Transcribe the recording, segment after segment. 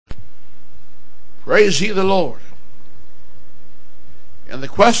Praise ye the Lord. And the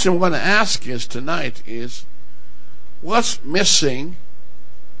question we're going to ask is tonight is, what's missing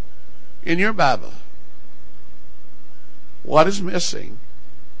in your Bible? What is missing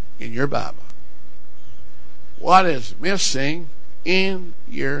in your Bible? What is missing in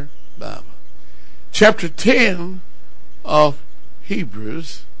your Bible? Chapter 10 of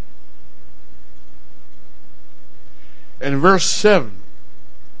Hebrews and verse 7.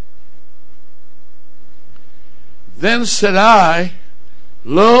 Then said I,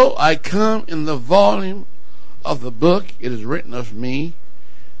 Lo, I come in the volume of the book. It is written of me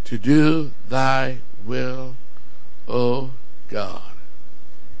to do thy will, O God.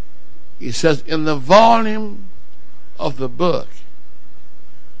 He says, in the volume of the book,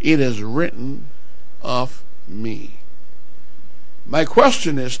 it is written of me. My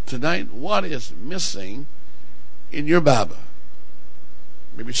question is tonight, what is missing in your Bible?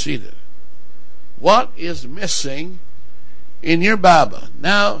 Maybe seated. What is missing in your Bible?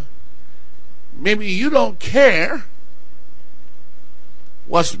 Now, maybe you don't care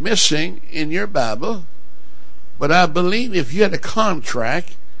what's missing in your Bible, but I believe if you had a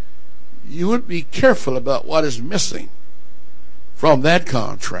contract, you would be careful about what is missing from that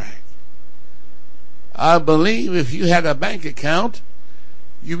contract. I believe if you had a bank account,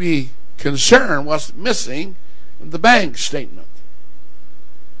 you'd be concerned what's missing in the bank statement.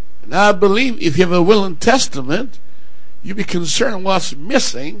 And I believe if you have a will and testament, you'd be concerned what's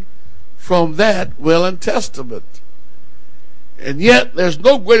missing from that will and testament. And yet, there's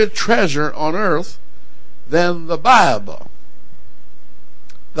no greater treasure on earth than the Bible.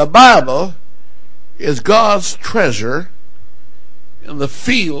 The Bible is God's treasure in the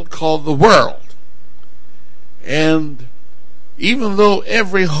field called the world. And even though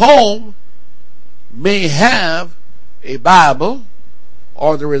every home may have a Bible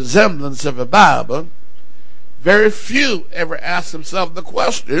or the resemblance of a Bible, very few ever ask themselves the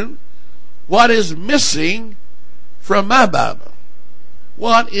question, what is missing from my Bible?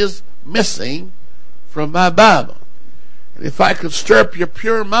 What is missing from my Bible? And if I could stir up your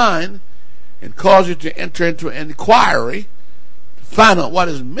pure mind and cause you to enter into an inquiry to find out what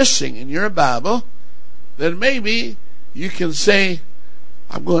is missing in your Bible, then maybe you can say,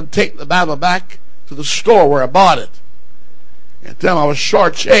 I'm going to take the Bible back to the store where I bought it and tell them I was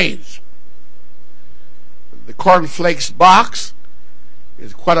shortchanged. The cornflakes box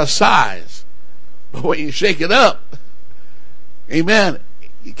is quite a size, but when you shake it up, amen,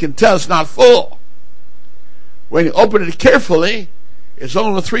 you can tell it's not full. When you open it carefully, it's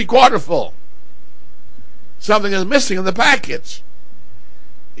only 3/4 full. Something is missing in the package.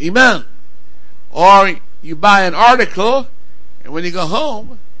 Amen. Or you buy an article, and when you go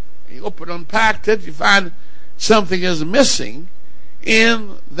home, and you open and unpack it, you find something is missing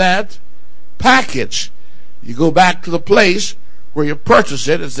in that package. You go back to the place where you purchased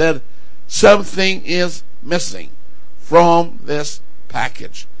it and said, something is missing from this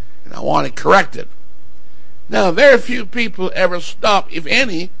package, and I want it corrected. Now, very few people ever stop, if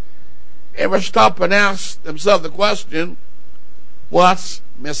any, ever stop and ask themselves the question, what's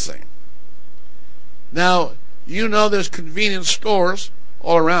missing? Now, you know there's convenience stores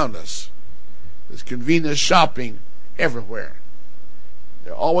all around us. There's convenience shopping everywhere.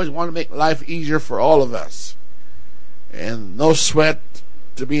 They always want to make life easier for all of us. And no sweat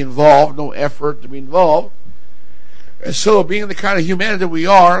to be involved, no effort to be involved. And so, being the kind of humanity we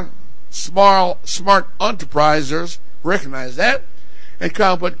are, smart enterprisers recognize that and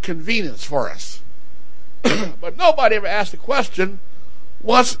come up with convenience for us. But nobody ever asked the question,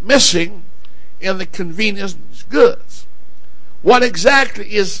 what's missing in the convenience goods? What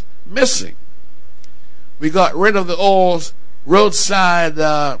exactly is missing? We got rid of the old roadside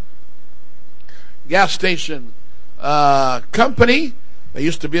gas station company that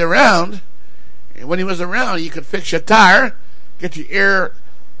used to be around, and when he was around, you could fix your tire, get your air,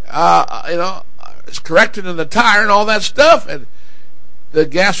 it's corrected in the tire and all that stuff, and the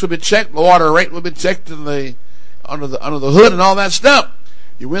gas would be checked, the water rate would be checked in the under the hood and all that stuff.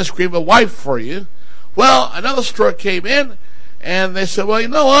 Your windscreen will wipe for you. Well, another store came in, and they said, well, you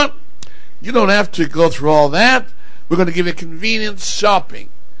know what? You don't have to go through all that. We're going to give you convenience shopping,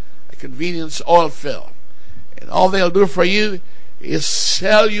 a convenience oil fill. And all they'll do for you is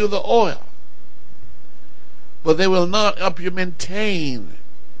sell you the oil. But they will not help you maintain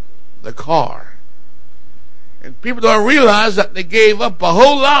the car. And people don't realize that they gave up a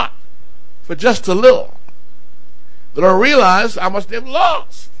whole lot for just a little. They don't realize how much they've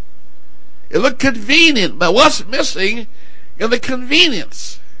lost. It looked convenient, but what's missing in the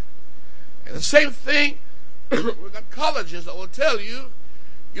convenience? And the same thing, we've got colleges that will tell you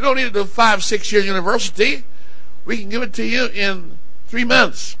You don't need to do 5-6 year university. We can give it to you in 3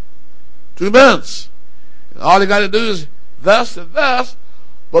 months, 2 months. And all you got to do is thus and thus,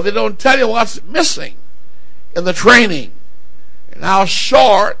 but they don't tell you what's missing in the training and how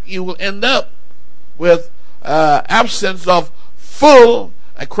short you will end up with absence of full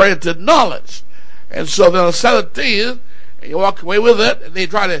accredited knowledge. And so they'll sell it to you, and you walk away with it, and they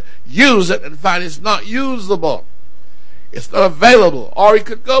try to use it and find it's not usable. It's not available. Or you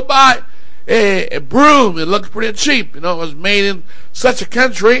could go buy a broom. It looks pretty cheap. You know, it was made in such a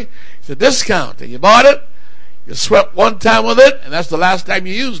country. It's a discount. And you bought it. You swept one time with it, and that's the last time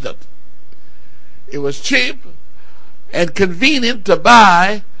you used it. It was cheap and convenient to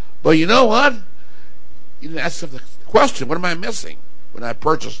buy, but you know what? You didn't ask the question, what am I missing when I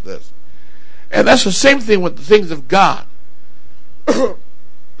purchased this? And that's the same thing with the things of God.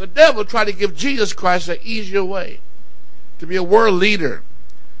 The devil tried to give Jesus Christ an easier way to be a world leader.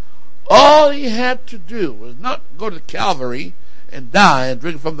 All he had to do was not go to Calvary and die and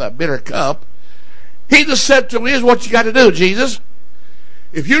drink from that bitter cup. He just said to him, here's what you got to do, Jesus.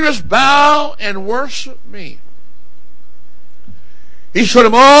 If you just bow and worship me. He showed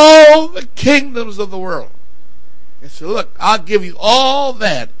him all the kingdoms of the world. He said, look, I'll give you all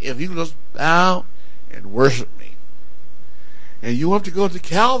that if you just bow and worship me. And you have to go to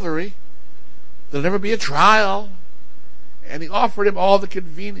Calvary. There'll never be a trial. And he offered him all the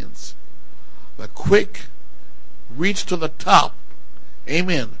convenience. The quick reach to the top.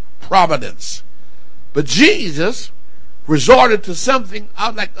 Amen. Providence. But Jesus resorted to something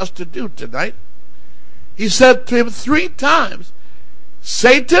I'd like us to do tonight. He said to him 3 times,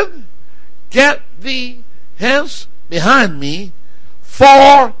 Satan, get thee hence behind me,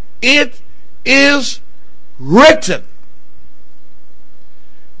 for it is written.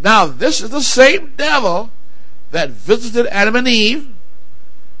 Now, this is the same devil that visited Adam and Eve,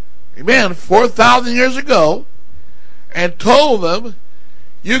 amen, 4,000 years ago, and told them,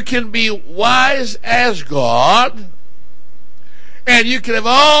 you can be wise as God, and you can have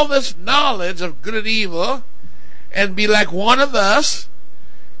all this knowledge of good and evil, and be like one of us,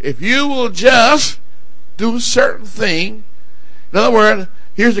 if you will just do a certain thing. In other words,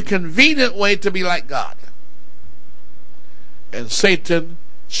 here's a convenient way to be like God. And Satan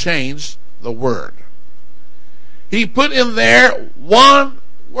changed the word. He put in there one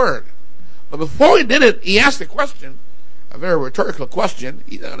word. But before he did it, he asked a question, a very rhetorical question.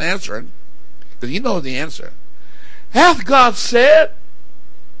 He's not answering, because he knows the answer. Hath God said?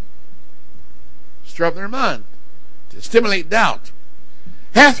 Stir up their mind to stimulate doubt.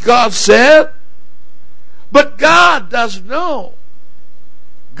 Hath God said? But God does know.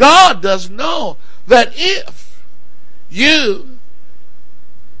 God does know that if you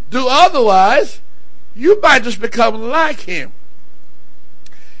do otherwise, you might just become like him.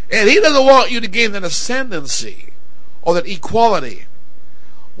 And he doesn't want you to gain that ascendancy or that equality.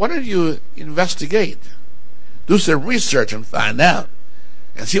 Why don't you investigate? Do some research and find out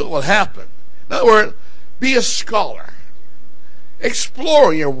and see what will happen. In other words, be a scholar.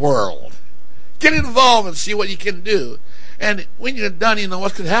 Explore your world. Get involved and see what you can do. And when you're done, you know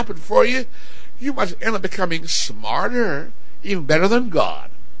what could happen for you. You might end up becoming smarter, even better than God.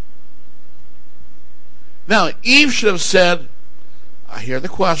 Now, Eve should have said, I hear the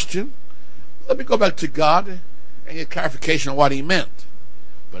question. Let me go back to God and get clarification on what he meant.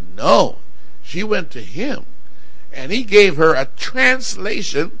 But no, she went to him. And he gave her a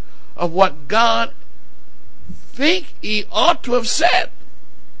translation of what God think he ought to have said.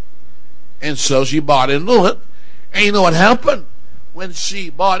 And so she bought into it. And you know what happened? When she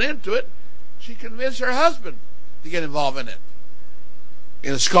bought into it, she convinced her husband to get involved in it,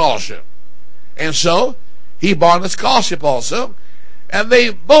 in a scholarship. And so he bought in a scholarship also. And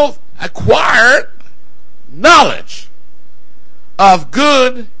they both acquired knowledge of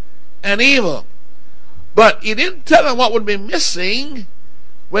good and evil. But he didn't tell them what would be missing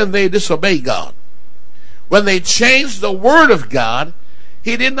when they disobeyed God. When they changed the word of God,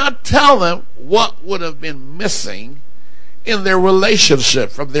 he did not tell them what would have been missing in their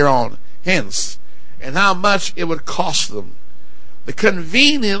relationship from their own hands and how much it would cost them. The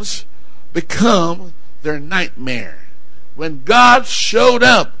convenience become their nightmare. When God showed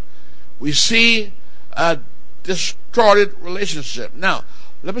up, we see a distorted relationship. Now,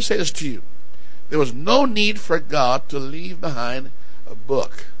 let me say this to you. There was no need for God to leave behind a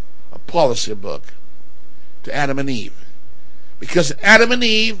book, a policy book, to Adam and Eve. Because Adam and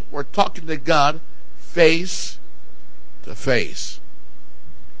Eve were talking to God face to face.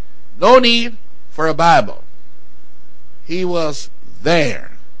 No need for a Bible. He was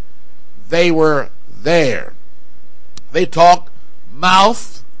there. They were there. They talked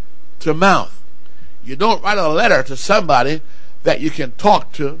mouth to mouth. You don't write a letter to somebody that you can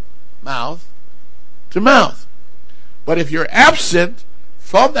talk to mouth to mouth. But if you're absent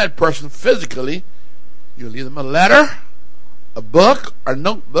from that person physically, you leave them a letter, a book, or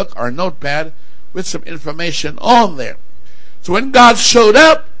notebook, or notepad with some information on there. So when God showed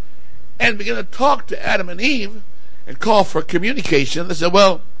up and began to talk to Adam and Eve and call for communication, they said,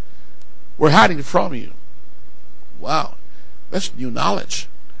 well, we're hiding from you. Wow, that's new knowledge.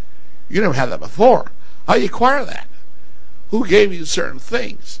 You never had that before. How do you acquire that? Who gave you certain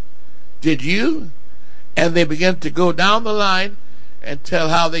things? Did you? And they began to go down the line and tell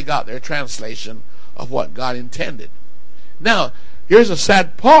how they got their translation of what God intended. Now, here's a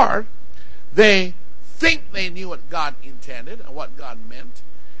sad part. They think they knew what God intended and what God meant.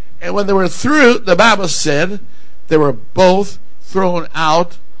 And when they were through, the Bible said they were both thrown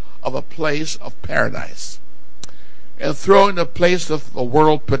out of a place of paradise and thrown in a place of the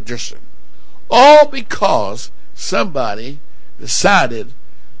world perdition. All because somebody decided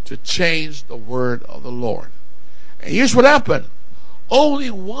to change the word of the Lord. And here's what happened. Only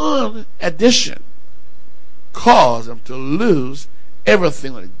one addition caused them to lose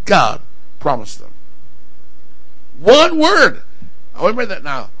everything that God promised them. One word. I remember that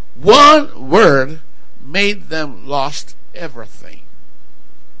now. One word made them lost everything.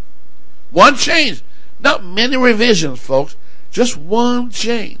 One change. Not many revisions, folks. Just one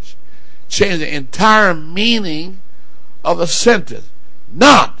change. Changed the entire meaning of the sentence.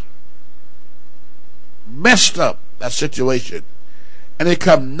 Not messed up that situation. And they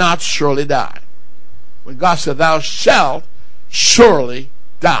come not surely die. When God said, thou shalt surely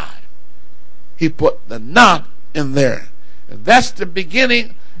die, he put the not in there. And that's the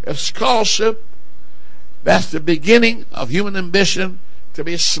beginning of scholarship. That's the beginning of human ambition to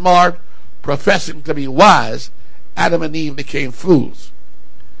be smart, professing to be wise. Adam and Eve became fools.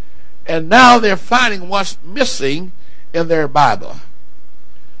 And now they're finding what's missing in their Bible.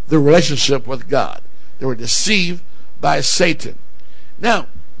 The relationship with God. They were deceived by Satan. Now,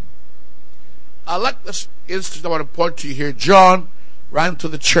 I like this instance I want to point to you here. John ran to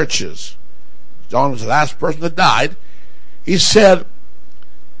the churches. John was the last person that died. He said,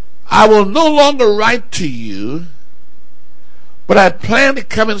 I will no longer write to you, but I plan to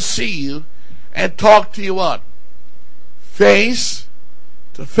come and see you and talk to you what? Face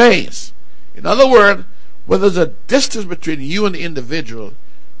to face. In other words, when there's a distance between you and the individual,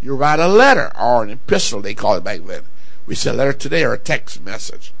 you write a letter or an epistle, they call it back then. We say a letter today or a text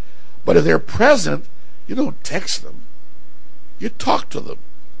message. But if they're present, you don't text them. You talk to them.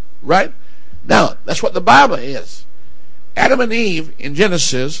 Right? Now, that's what the Bible is. Adam and Eve in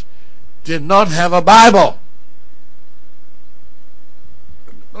Genesis did not have a Bible.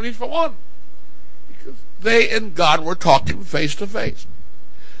 No need for one. Because they and God were talking face to face.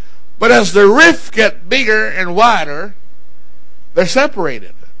 But as the rift get bigger and wider, they're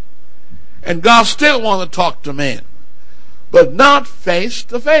separated. And God still wants to talk to man, but not face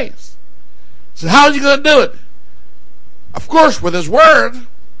to face. So how's he going to do it? Of course, with his word,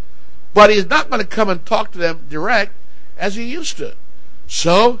 but he's not going to come and talk to them direct as he used to.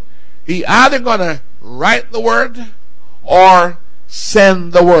 So he either going to write the word or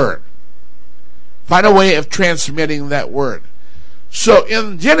send the word. Find a way of transmitting that word. So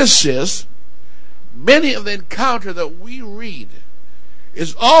in Genesis, many of the encounter that we read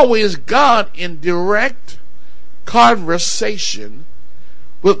is always God in direct conversation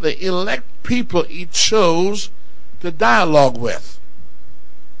with the elect people he chose to dialogue with.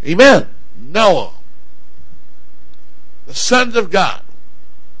 Amen. Noah, the sons of God.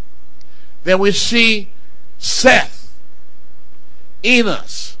 Then we see Seth,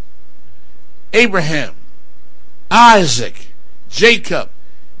 Enos, Abraham, Isaac, Jacob.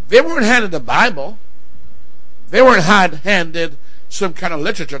 They weren't handed the Bible. They weren't handed some kind of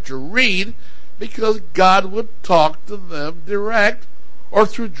literature to read, because God would talk to them direct or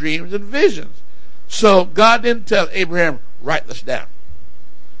through dreams and visions. So God didn't tell Abraham, write this down.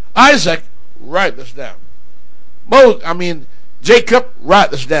 Isaac, write this down. Jacob,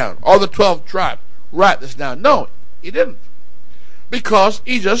 write this down. All the 12 tribes, write this down. No, he didn't. Because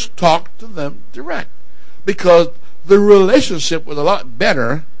he just talked to them direct. Because the relationship was a lot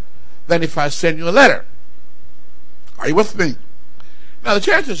better than if I send you a letter. Are you with me? Now the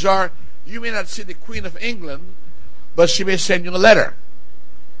chances are you may not see the Queen of England, but she may send you a letter.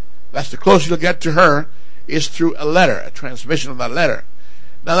 That's the closest you'll get to her, is through a letter, a transmission of that letter.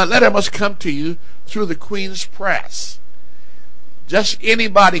 Now that letter must come to you through the Queen's press. Just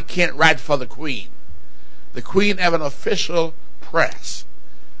anybody can't write for the Queen. The Queen have an official press.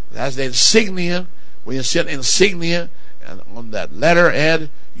 That's the insignia. When you see an insignia, And on that letterhead,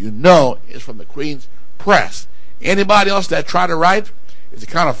 you know it's from the Queen's press. Anybody else that try to write is a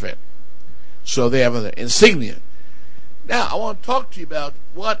counterfeit. So they have an insignia. Now, I want to talk to you about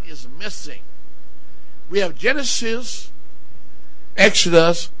what is missing. We have Genesis,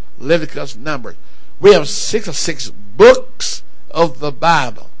 Exodus, Leviticus, Numbers. We have 6 books of the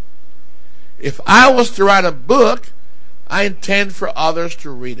Bible. If I was to write a book, I intend for others to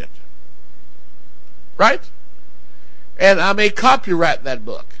read it. Right? And I may copyright that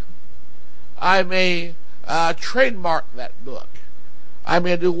book. I may trademark that book. I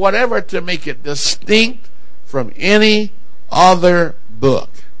may do whatever to make it distinct from any other book.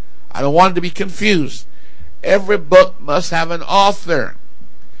 I don't want it to be confused. Every book must have an author.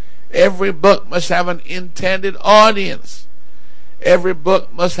 Every book must have an intended audience. Every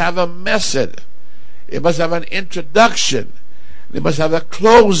book must have a message. It must have an introduction. It must have a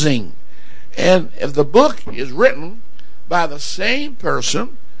closing. And if the book is written by the same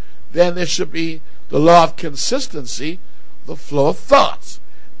person, then there should be the law of consistency, the flow of thoughts.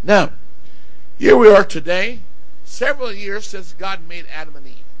 Now, here we are today, several years since God made Adam and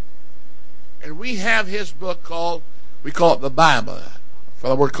Eve. And we have his book called, we call it the Bible, for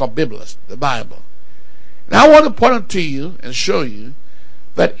the word called Biblis, the Bible. Now I want to point out to you and show you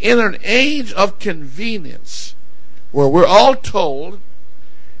that in an age of convenience, where we're all told,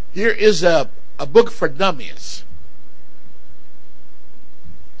 here is a book for dummies.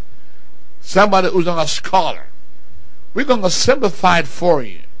 Somebody who's not a scholar. We're going to simplify it for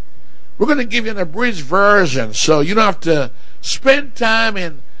you. We're going to give you an abridged version so you don't have to spend time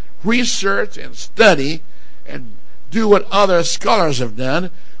in research and study and do what other scholars have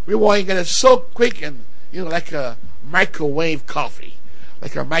done. We want you to get it so quick and, like a microwave coffee,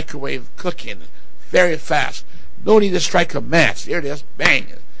 like a microwave cooking, very fast. No need to strike a match. Here it is, bang!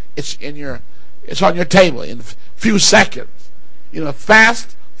 It's on your table in a few seconds.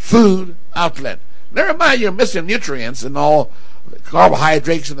 Fast food outlet. Never mind you're missing nutrients and all the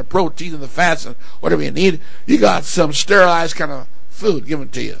carbohydrates and the protein and the fats and whatever you need. You got some sterilized kind of food given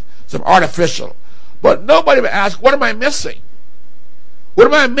to you, some artificial. But nobody would ask, what am I missing? What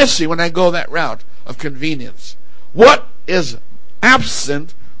am I missing when I go that route of convenience? What is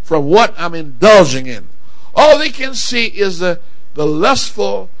absent from what I'm indulging in? All they can see is the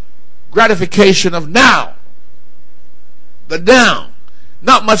lustful gratification of now. The now.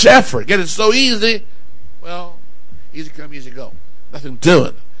 Not much effort. Get it so easy. Well, easy come, easy go. Nothing to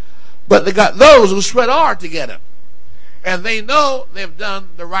it. But they got those who sweat hard to get it. And they know they've done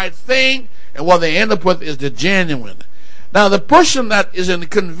the right thing, and what they end up with is the genuine. Now, the person that is in the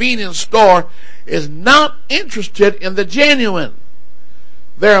convenience store is not interested in the genuine.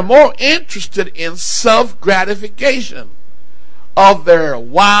 They're more interested in self-gratification of their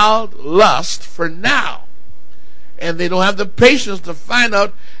wild lust for now. And they don't have the patience to find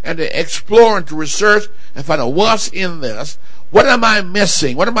out and to explore and to research and find out what's in this. What am I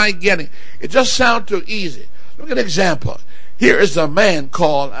missing? What am I getting? It just sounds too easy. Look at an example. Here is a man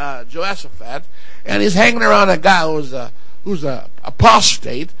called Jehoshaphat, and he's hanging around a guy who's a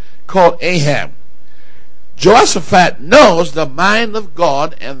apostate called Ahab. Jehoshaphat knows the mind of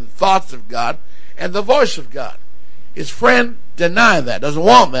God and the thoughts of God and the voice of God. His friend denied that, doesn't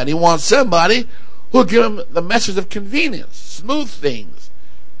want that. He wants somebody who'll give him the message of convenience, smooth things,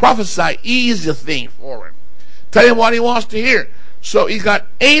 prophesy easy things for him, tell him what he wants to hear. So he got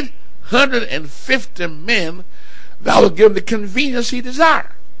 850 men that will give him the convenience he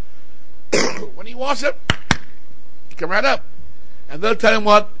desires. When he wants it, he come right up, and they'll tell him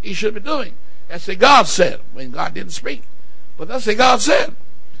what he should be doing. And say God said, when God didn't speak, but they'll say God said.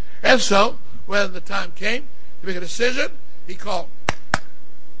 And so when the time came to make a decision, he called.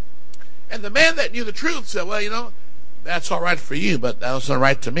 And the man that knew the truth said, well, that's all right for you, but that's not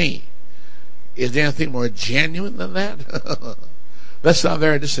right to me. Is there anything more genuine than that? That's not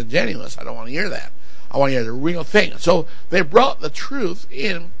very disingenuous. I don't want to hear that. I want to hear the real thing. So they brought the truth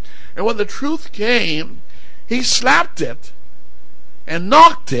in, and when the truth came, he slapped it and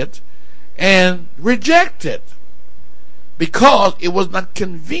knocked it and rejected it because it was not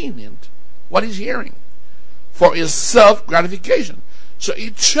convenient what he's hearing for his self-gratification. So he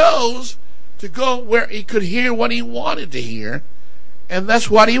chose to go where he could hear what he wanted to hear, and that's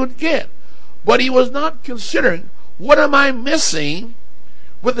what he would get. But he was not considering, what am I missing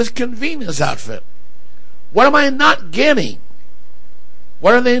with this convenience outfit? What am I not getting?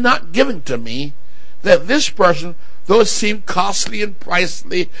 What are they not giving to me that this person, though it seemed costly and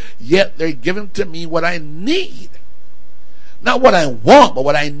pricey, yet they're giving to me what I need? Not what I want, but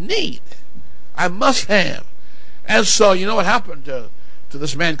what I need. I must have. And so, you know what happened to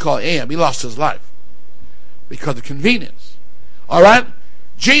this man called Ahab? He lost his life. because of convenience. All right?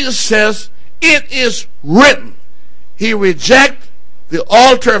 Jesus says, it is written. He rejects the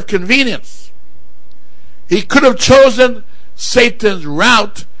altar of convenience. He could have chosen Satan's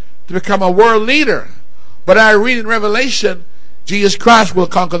route to become a world leader. But I read in Revelation, Jesus Christ will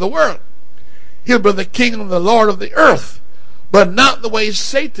conquer the world. He'll be the king and the Lord of the earth. But not the way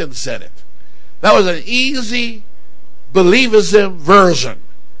Satan said it. That was an easy believism version.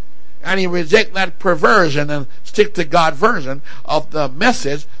 And he reject that perversion and stick to God's version of the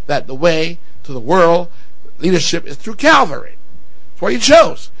message that the way to the world leadership is through Calvary. That's what he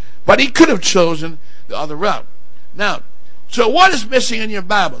chose. But he could have chosen the other route. Now, so what is missing in your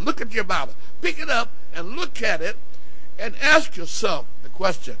Bible? Look at your Bible. Pick it up and look at it and ask yourself the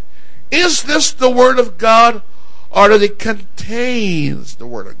question, is this the Word of God, or does it contain the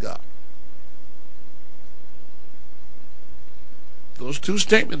Word of God? Those two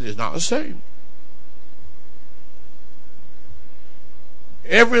statements is not the same.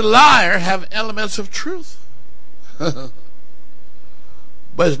 Every liar have elements of truth. But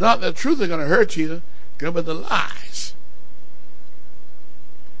it's not the truth that's going to hurt you, it's going to be the lies.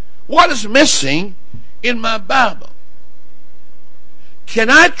 What is missing in my Bible? Can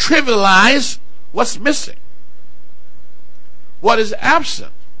I trivialize what's missing? What is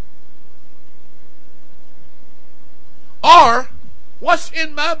absent? Or what's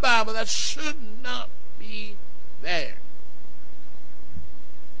in my Bible that should not be there?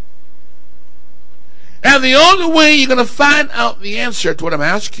 And the only way you're going to find out the answer to what I'm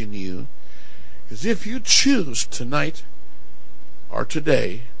asking you is if you choose tonight or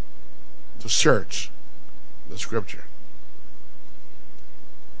today to search the Scripture.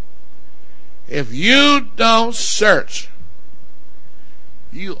 If you don't search,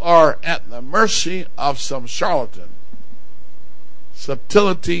 you are at the mercy of some charlatan,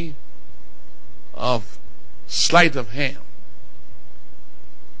 subtlety of sleight of hand,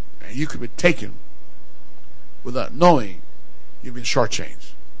 and you could be taken without knowing you've been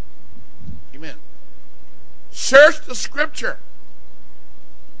shortchanged. Amen. Search the Scripture.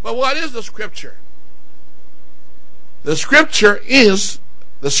 But what is the Scripture? The Scripture is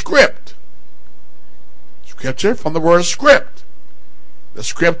the script. Scripture from the word script. The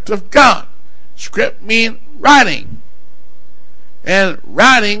script of God. Script means writing. And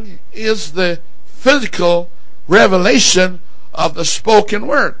writing is the physical revelation of the spoken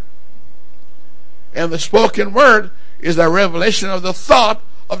word. And the spoken word is a revelation of the thought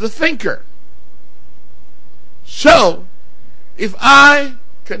of the thinker. So, if I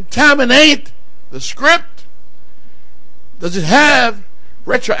contaminate the script, does it have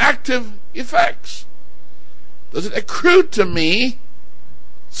retroactive effects? Does it accrue to me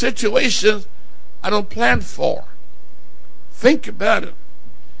situations I don't plan for? Think about it.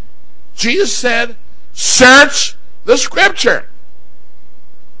 Jesus said, search the Scripture.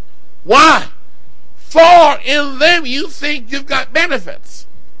 Why? For in them you think you've got benefits.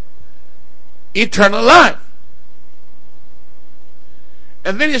 Eternal life.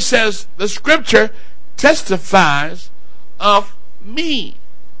 And then he says, the Scripture testifies of me.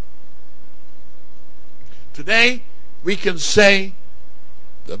 Today, we can say,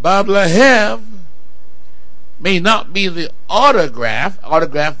 the Bible I have may not be the autograph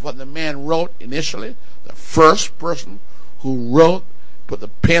what the man wrote initially, the first person who wrote, put the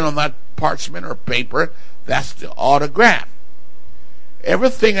pen on that parchment or paper, that's the autograph.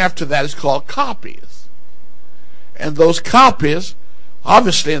 Everything after that is called copies. And those copies,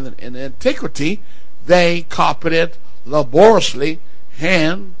 obviously in antiquity, they copied it laboriously,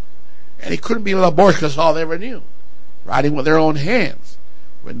 hand, and it couldn't be laborious because all they ever knew, writing with their own hands.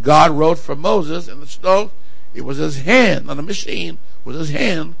 When God wrote for Moses in the stone, it was his hand, on a machine, with his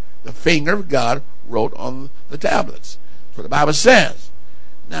hand, the finger of God wrote on the tablets. That's what the Bible says.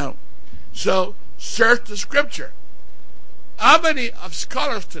 Now, so search the Scripture. How many of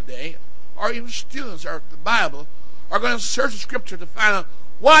scholars today, or even students of the Bible, are going to search the Scripture to find out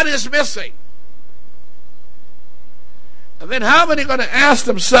what is missing? And then how many are going to ask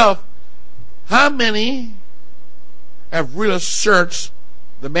themselves, how many have really searched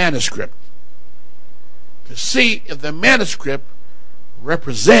the manuscript to see if the manuscript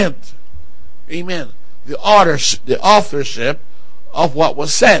represents, amen, the authorship of what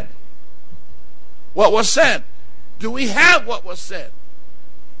was said? What was said? Do we have what was said?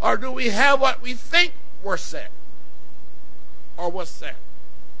 Or do we have what we think were said? Or was said?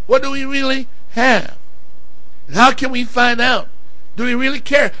 What do we really have? And how can we find out? Do we really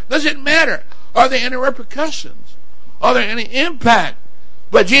care? Does it matter? Are there any repercussions? Are there any impact?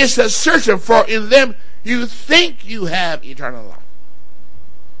 But Jesus says, search them, for in them you think you have eternal life.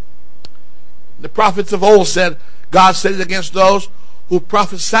 The prophets of old said, God said it against those who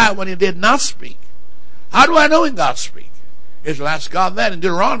prophesied when he did not speak. How do I know when God speak? Israel asked God that in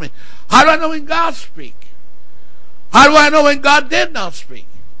Deuteronomy. How do I know when God speak? How do I know when God did not speak?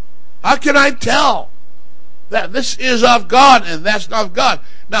 How can I tell that this is of God and that's not of God?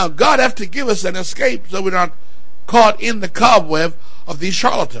 Now, God has to give us an escape so we're not caught in the cobweb of these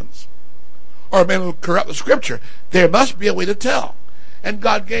charlatans or men who corrupt the scripture. There must be a way to tell. And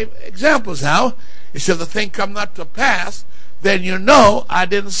God gave examples how. He said, the thing come not to pass, then you know I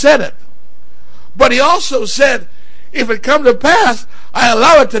didn't say it. But he also said, if it come to pass, I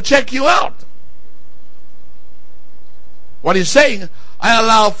allow it to check you out. What he's saying, I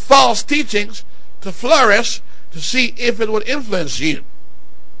allow false teachings to flourish to see if it would influence you.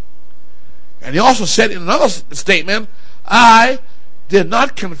 And he also said in another statement, I did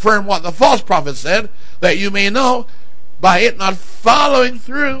not confirm what the false prophet said, that you may know by it not following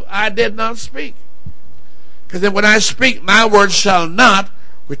through, I did not speak. Because then when I speak, my word shall not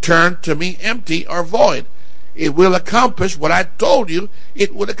return to me empty or void. It will accomplish what I told you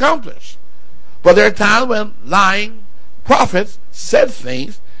it would accomplish. But there are times when lying prophets said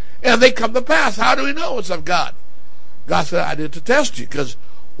things and they come to pass. How do we know it's of God? God said, I did to test you, because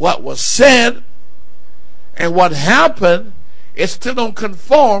what was said and what happened, it still don't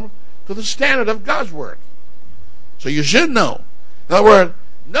conform to the standard of God's word. So you should know. In other words,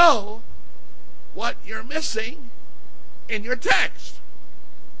 know what you're missing in your text.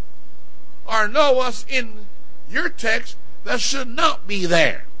 Or know what's in your text that should not be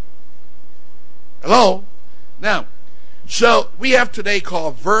there. Hello? Now, so we have today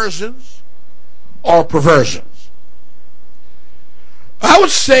called versions or perversions. I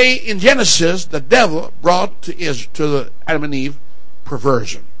would say in Genesis, the devil brought to Adam and Eve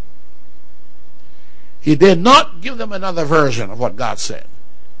perversion. He did not give them another version of what God said.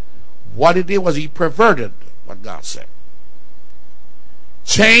 What he did was he perverted what God said.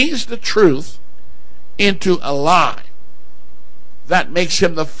 Changed the truth into a lie. That makes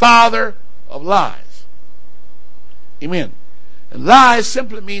him the father of lies. Amen. And lies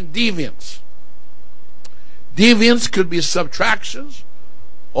simply mean deviance. Deviance could be subtractions,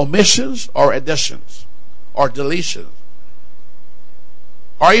 omissions, or additions, or deletions.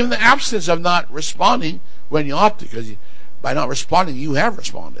 Or even the absence of not responding when you ought to, because by not responding, you have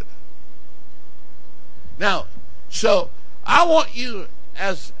responded. Now, so I want you,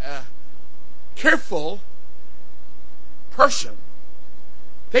 as a careful person,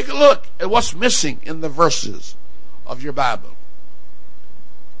 take a look at what's missing in the verses of your Bible.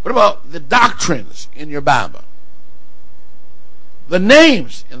 What about the doctrines in your Bible? The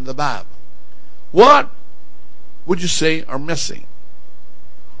names in the Bible. What would you say are missing?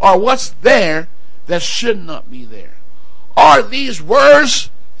 Or what's there that should not be there? Are these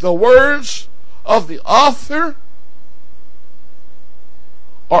words the words of the author?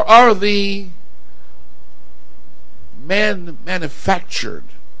 Or are the manufactured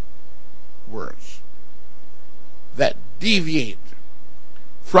words that deviate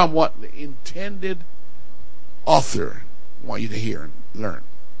from what the intended author wants you to hear and learn?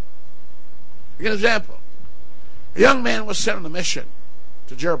 For an example, a young man was sent on a mission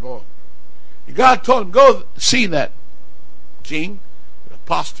to Jeroboam. And God told him, go see that king, the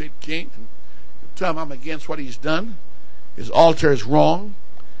apostate king, and tell him I'm against what he's done. His altar is wrong.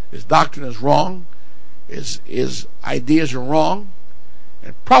 His doctrine is wrong. His ideas are wrong.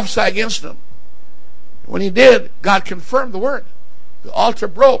 And prophesy against him. When he did, God confirmed the word. The altar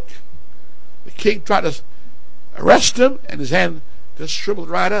broke. The king tried to arrest him, and his hand just shriveled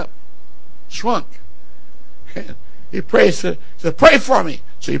right up. Shrunk. And he prayed, he said, pray for me.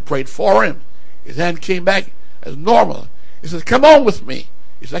 So he prayed for him. His hand came back as normal. He said, come on with me.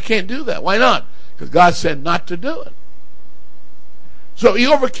 He said, I can't do that. Why not? Because God said not to do it. So he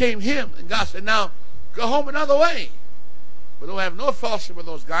overcame him, and God said, now go home another way. But don't have no fellowship with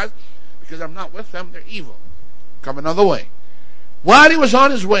those guys, because I'm not with them. They're evil. Come another way. While he was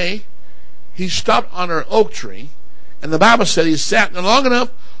on his way, he stopped under an oak tree, and the Bible said he sat there long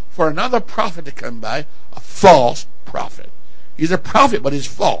enough for another prophet to come by, a false prophet. He's a prophet, but he's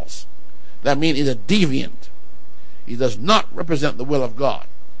false. That means he's a deviant. He does not represent the will of God.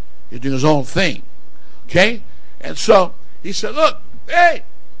 He's doing his own thing. Okay? And so he said, look, hey,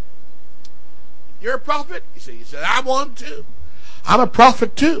 you're a prophet? He said, I'm one too. I'm a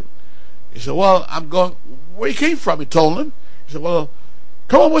prophet too. He said, well, I'm going, where you came from? He told him. He said, well,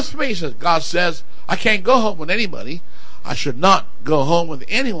 come on with me. He says, God says, I can't go home with anybody. I should not go home with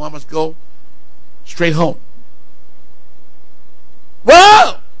anyone. I must go straight home.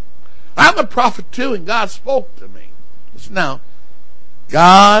 Well, I'm a prophet too, and God spoke to me. Listen now,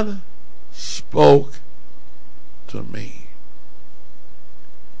 God spoke to me.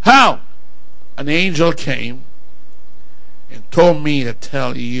 How? An angel came and told me to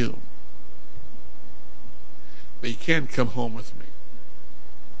tell you, but you can't come home with me.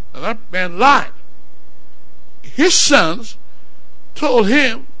 Now that man lied. His sons told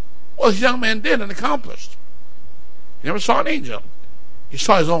him what his young man did and accomplished. He never saw an angel. He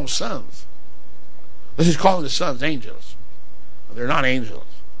saw his own sons. He's calling his sons angels. Well, they're not angels.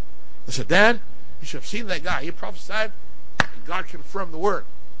 They said, Dad, you should have seen that guy. He prophesied, and God confirmed the word.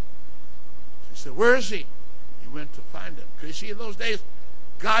 So he said, where is he? He went to find him. Because you see, in those days,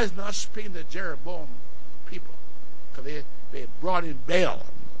 God's not speaking to Jeroboam people. Because they brought in Baal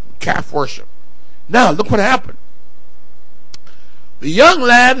and calf worship. Now, look what happened. The young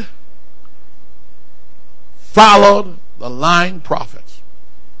lad followed the lying prophets.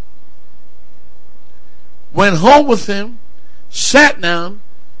 Went home with him, sat down,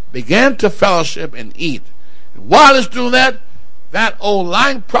 began to fellowship and eat. And while he's doing that, that old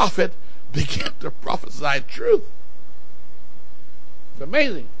lying prophet began to prophesy truth. It's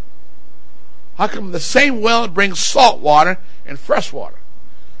amazing. How come the same well brings salt water and fresh water?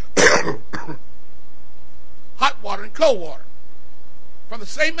 Hot water and cold water. From the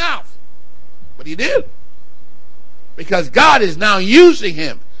same mouth. But he did. Because God is now using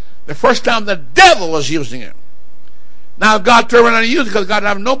him. The first time the devil was using him. Now God turned around and used it because God didn't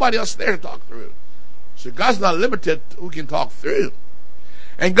have nobody else there to talk through. So God's not limited to who can talk through.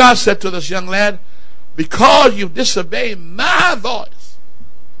 And God said to this young lad, because you disobey my voice,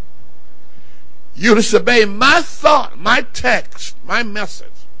 you disobey my thought, my text, my message,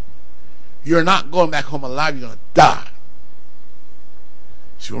 you're not going back home alive, you're going to die.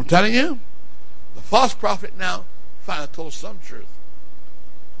 See what I'm telling you? The false prophet now finally told some truth.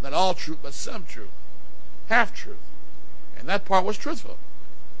 Not all truth, but some truth. Half truth. And that part was truthful.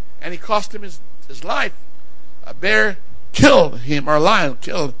 And he cost him his life. A bear killed him, or a lion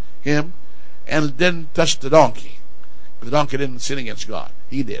killed him, and didn't touch the donkey. But the donkey didn't sin against God.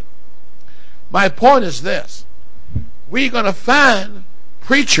 He did. My point is this. We're going to find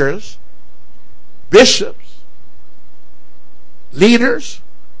preachers, bishops, leaders,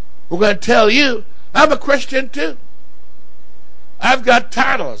 who are going to tell you, I'm a Christian too. I've got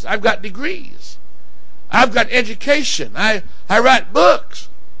titles. I've got degrees. I've got education. I write books.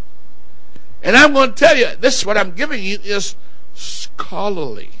 And I'm going to tell you, this is what I'm giving you is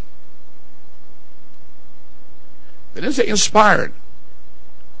scholarly. They didn't say inspired.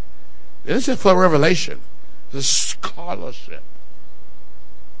 They didn't say full of revelation. It's scholarship.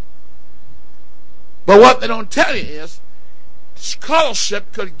 But what they don't tell you is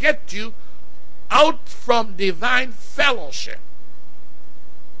scholarship could get you out from divine fellowship.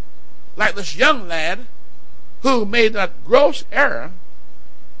 Like this young lad who made that gross error,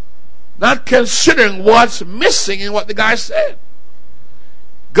 not considering what's missing in what the guy said.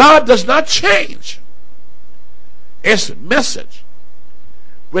 God does not change its message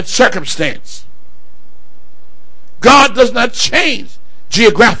with circumstance. God does not change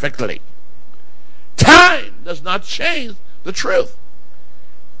geographically. Time does not change the truth.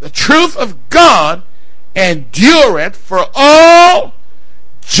 The truth of God endureth for all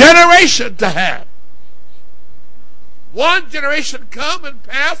generation to have. One generation come and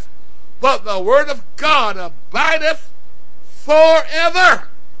pass, but the word of God abideth forever.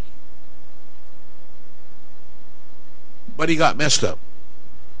 But he got messed up.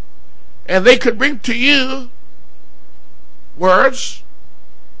 And they could bring to you words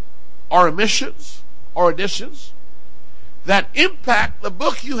or omissions or additions that impact the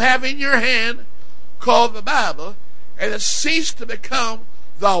book you have in your hand called the Bible, and it ceased to become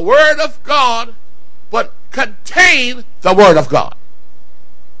the Word of God, but contain the Word of God.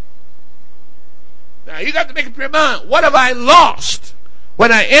 Now you got to make up your mind, what have I lost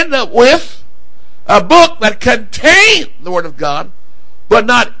when I end up with a book that contains the Word of God, but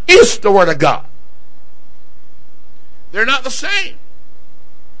not is the Word of God? They're not the same.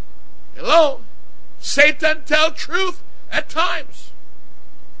 Hello? Satan tells truth at times,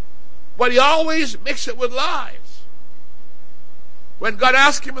 but he always mixes it with lies. When God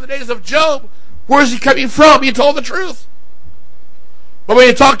asked him in the days of Job, where is he coming from? He told the truth. But when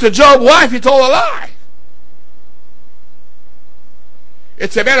he talked to Job's wife, he told a lie.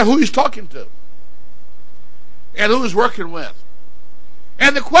 It's a matter of who he's talking to and who he's working with.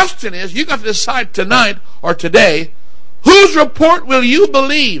 And the question is, you got to decide tonight or today, whose report will you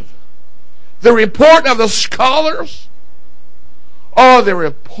believe? The report of the scholars or the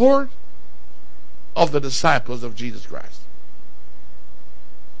report of the disciples of Jesus Christ?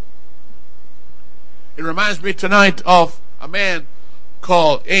 It reminds me tonight of a man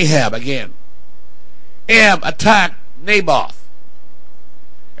called Ahab again. Ahab attacked Naboth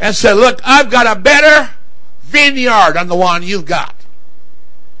and said, look, I've got a better vineyard than the one you've got.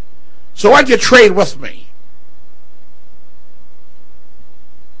 So why don't you trade with me?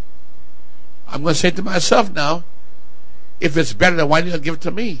 I'm going to say to myself now, if it's better, then why don't you give it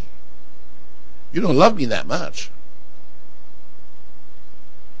to me? You don't love me that much.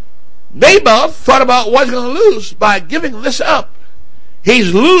 Naboth thought about what he's going to lose by giving this up.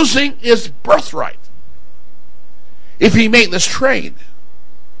 He's losing his birthright if he made this trade.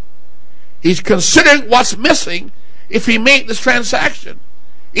 He's considering what's missing if he made this transaction.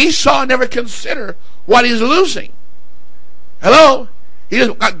 Esau never considered what he's losing. Hello? He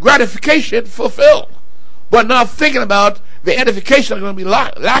just got gratification fulfilled, but not thinking about the edification that's going to be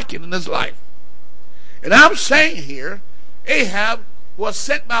lacking in his life. And I'm saying here, Ahab was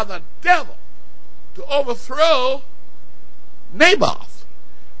sent by the devil to overthrow Naboth.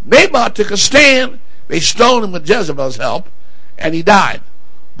 Naboth took a stand. They stoned him with Jezebel's help, and he died.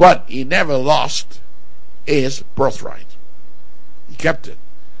 But he never lost his birthright. He kept it.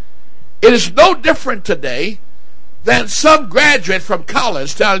 It is no different today than some graduate from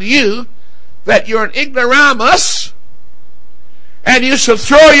college telling you that you're an ignoramus and you should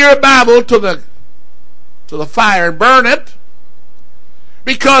throw your Bible to the fire and burn it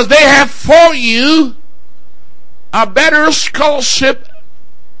because they have for you a better scholarship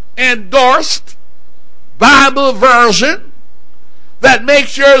endorsed Bible version that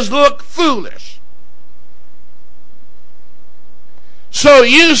makes yours look foolish. So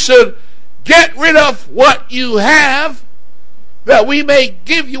you should get rid of what you have that we may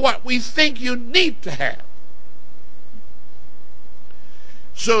give you what we think you need to have.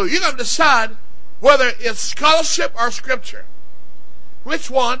 So you're going to decide whether it's scholarship or scripture. Which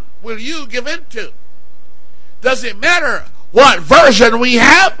one will you give into? Does it matter what version we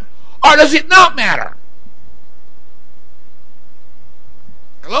have, or does it not matter?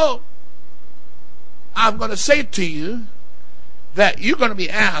 Hello? I'm going to say to you that you're going to be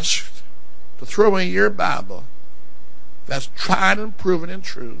asked to throw away your Bible that's tried and proven and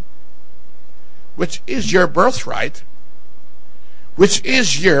true, which is your birthright, which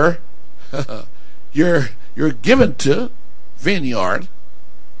is your given to vineyard,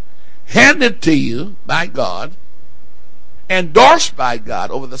 handed to you by God, endorsed by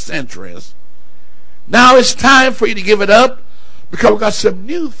God over the centuries. Now it's time for you to give it up because we've got some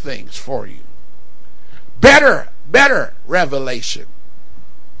new things for you. Better revelation.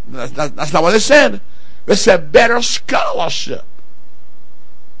 That's not what they said. They said better scholarship.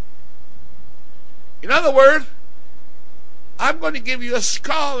 In other words, I'm going to give you a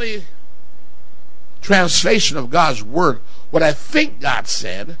scholarly translation of God's word. What I think God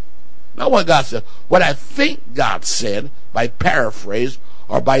said, not what God said, what I think God said by paraphrase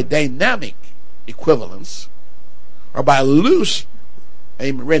or by dynamic equivalence or by loose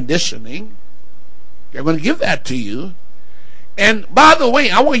renditioning. I'm going to give that to you. And by the way,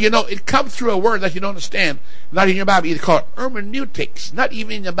 I want you to know it comes through a word that you don't understand, not in your Bible. It's called hermeneutics, not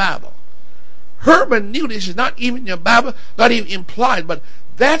even in your Bible. Hermeneutics is not even in your Bible, not even implied, but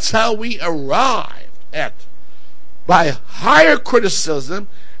that's how we arrived at. By higher criticism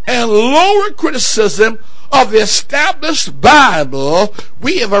and lower criticism of the established Bible,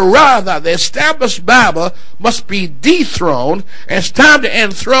 we have arrived at the established Bible must be dethroned, and it's time to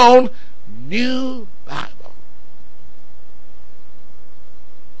enthrone new Bible.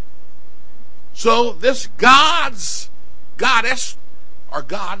 So this goddess or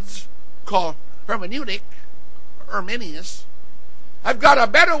gods called hermeneutic, Arminius, I've got a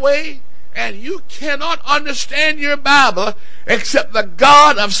better way, and you cannot understand your Bible except the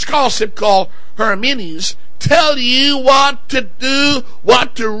God of scholarship called Arminius tell you what to do,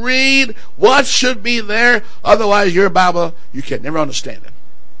 what to read, what should be there. Otherwise, your Bible, you can never understand it.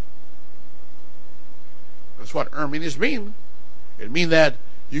 That's what Arminius means. It means that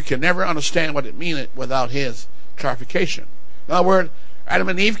you can never understand what it means without his clarification. In other words, Adam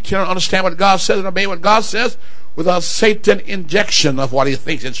and Eve cannot understand what God says and obey what God says without Satan's injection of what he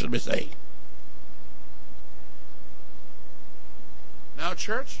thinks it should be saying. Now,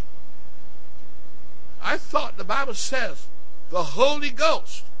 church, I thought the Bible says the Holy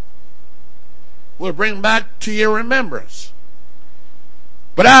Ghost will bring back to your remembrance.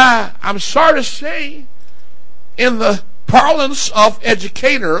 But I'm sorry to say, in the parlance of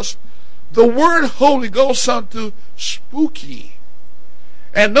educators, the word Holy Ghost sounds too spooky.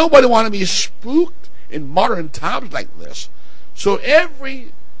 And nobody wants to be spooked in modern times like this. So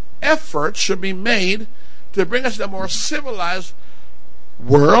every effort should be made to bring us to a more civilized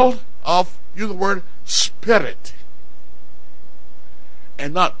world of, use the word, spirit.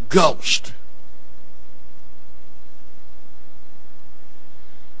 and not ghost.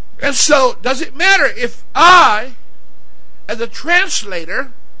 And so, does it matter if I, as a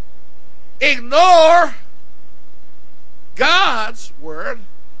translator, ignore God's word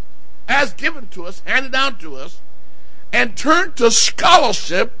as given to us, handed down to us, and turn to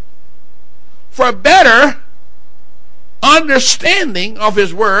scholarship for better understanding of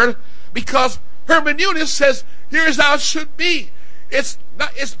his word? Because hermeneutics says here's how it should be. It's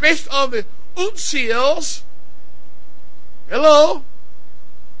based on the uncials, hello,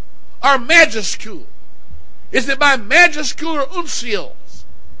 or majuscule. Is it by majuscule or uncials?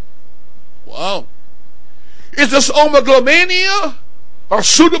 Wow. Is this omoglomania or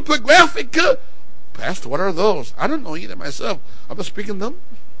pseudepigraphica? Pastor, what are those? I don't know either myself. I'm not speaking them.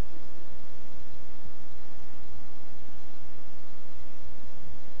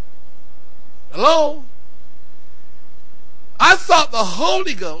 Hello? I thought the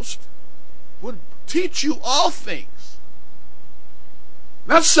Holy Ghost would teach you all things.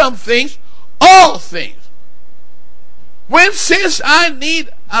 Not some things, all things. When since I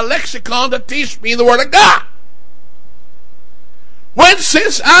need a lexicon to teach me the Word of God? When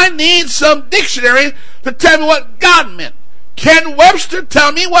since I need some dictionary to tell me what God meant? Can Webster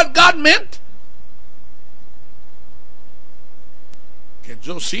tell me what God meant? Can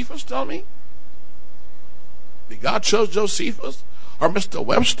Josephus tell me? Did God chose Josephus or Mr.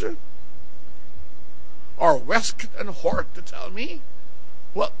 Webster or Westcott and Hort to tell me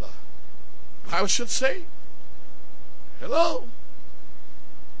what the Bible should say? Hello?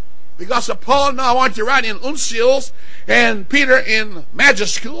 Because of Paul now I want you to write in uncials and Peter in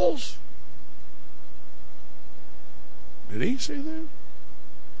majuscules. Did he say that?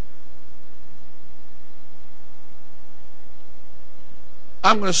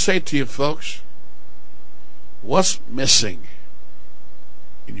 I'm going to say to you folks, what's missing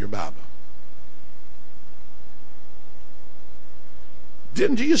in your Bible?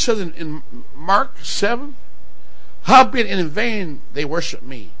 Didn't Jesus say in Mark 7, howbeit in vain they worship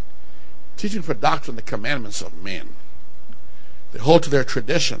me, teaching for doctrine the commandments of men. They hold to their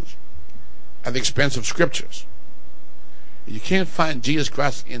traditions at the expense of scriptures. You can't find Jesus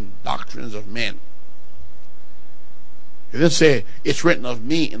Christ in doctrines of men. He didn't say it's written of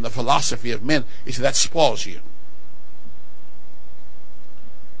me in the philosophy of men. He said that spoils you.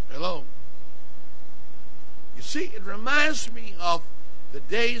 Hello. You see, it reminds me of the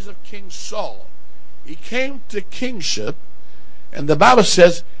days of King Saul. He came to kingship, and the Bible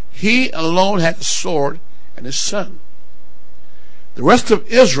says he alone had the sword and his son. The rest of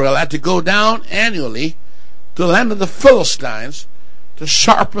Israel had to go down annually to the land of the Philistines to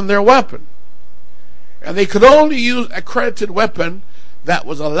sharpen their weapon. And they could only use a accredited weapon that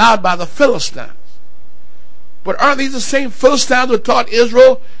was allowed by the Philistines. But aren't these the same Philistines who taught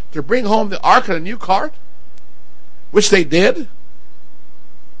Israel to bring home the ark and a new cart? Which they did.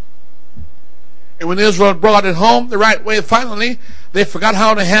 And when Israel brought it home the right way, finally, they forgot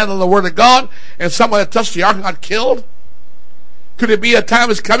how to handle the Word of God, and someone that touched the ark and got killed. Could it be a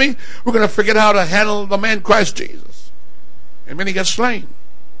time is coming we're going to forget how to handle the man Christ Jesus? And many get slain.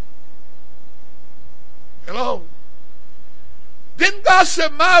 Hello? Didn't God say,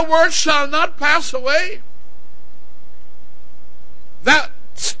 my word shall not pass away? That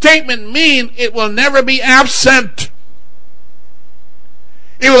statement means it will never be absent.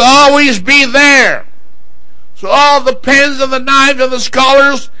 It will always be there. So all the pens and the knives and the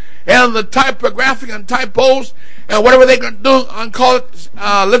scholars and the typographic and typos and whatever they can do and call it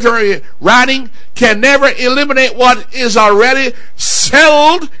literary writing can never eliminate what is already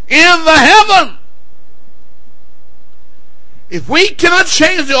settled in the heaven. If we cannot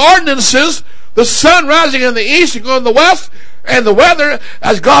change the ordinances, the sun rising in the east and going in the west, and the weather,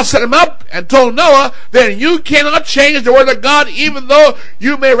 as God set them up and told Noah, then you cannot change the Word of God, even though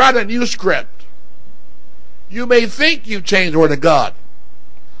you may write a new script. You may think you've changed the Word of God.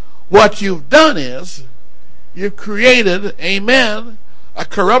 What you've done is, you've created, amen, a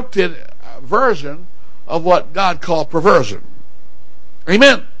corrupted version of what God called perversion.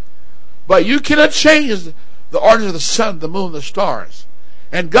 Amen. But you cannot change the orders of the sun, the moon, the stars.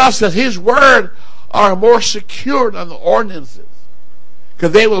 And God says His Word are more secure than the ordinances,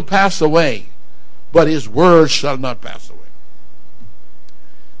 because they will pass away, but His Word shall not pass away.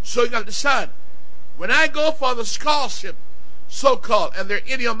 So you got to decide. When I go for the scholarship, so-called, and their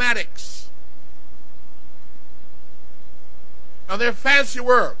idiomatics, and their fancy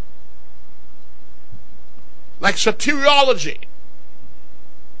word, like soteriology,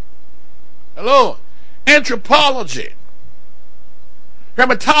 hello, anthropology,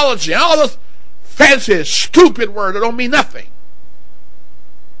 hermetology, all those fancy, stupid words that don't mean nothing.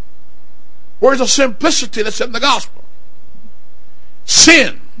 Where's the simplicity that's in the gospel?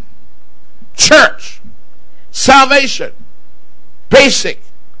 Sin, church, salvation, basic.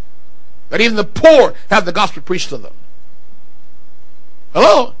 That even the poor have the gospel preached to them.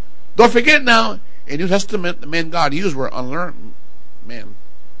 Hello? Don't forget now, in the New Testament, the men God used were unlearned men,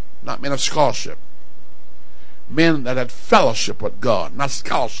 not men of scholarship. Men that had fellowship with God, not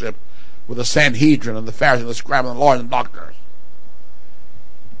scholarship with the Sanhedrin and the Pharisees and the scribes and the lawyers and doctors.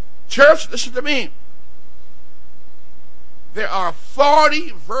 Church, listen to me. There are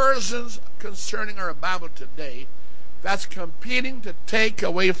 40 versions concerning our Bible today that's competing to take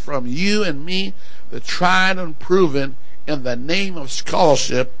away from you and me the tried and proven in the name of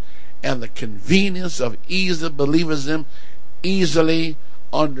scholarship and the convenience of easy believism, easily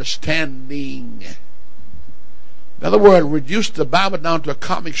understanding. In other words, reduce the Bible down to a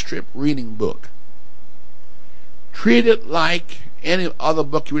comic strip reading book. Treat it like any other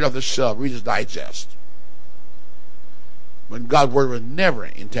book you read off the shelf, Reader's Digest. When God's Word was never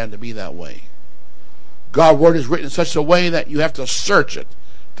intended to be that way. God's Word is written in such a way that you have to search it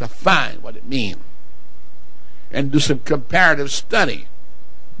to find what it means. And do some comparative study.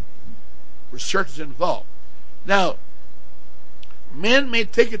 Research is involved. Now, men may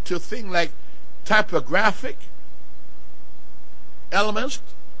take it to a thing like typographic elements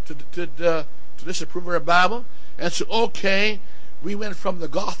to disapprove of our Bible, and say, okay, we went from the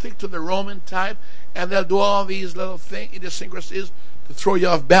Gothic to the Roman type, and they'll do all these little things, idiosyncrasies, to throw you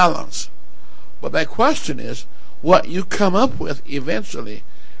off balance. But my question is, what you come up with eventually,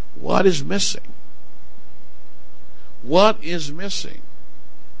 what is missing? What is missing?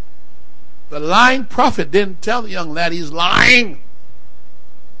 The lying prophet didn't tell the young lad he's lying.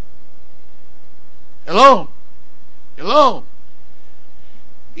 Hello? Hello?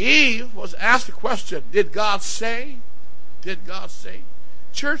 Eve was asked the question, did God say? Did God say?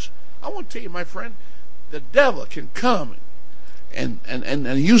 Church, I want to tell you, my friend, the devil can come and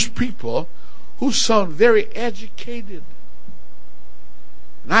use people who sound very educated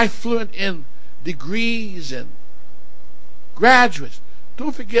and affluent in degrees and graduates.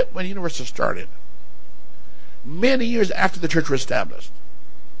 Don't forget when the university started. Many years after the church was established.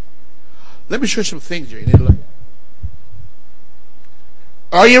 Let me show you some things here you need to look at.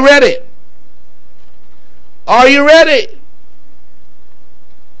 Are you ready? Are you ready?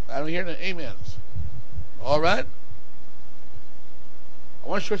 I don't hear the amens. All right? I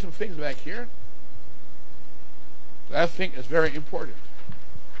want to show you some things back here that I think is very important.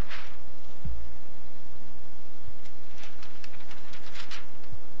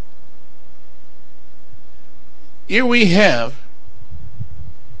 Here we have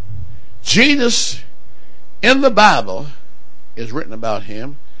Jesus in the Bible is written about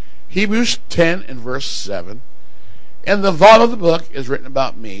him. Hebrews 10 and verse 7. And the volume of the book is written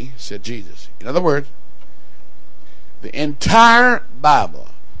about me, said Jesus. In other words, the entire Bible,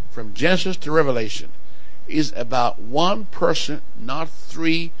 from Genesis to Revelation, is about one person, not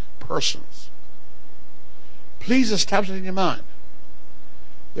three persons. Please establish it in your mind.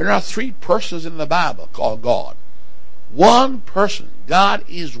 There are not three persons in the Bible called God. One person. God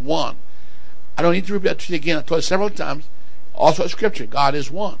is one. I don't need to repeat that to you again. I told you several times. Also in Scripture, God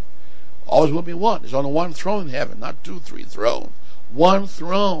is one. Always will be one. There's only one throne in heaven, not two, three thrones. One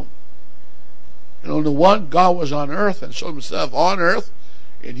throne. And only one God was on earth and showed himself on earth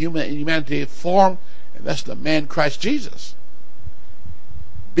in humanity form, and that's the man Christ Jesus.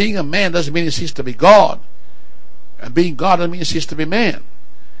 Being a man doesn't mean he ceases to be God. And being God doesn't mean he ceases to be man.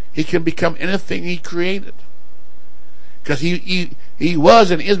 He can become anything he created. Because he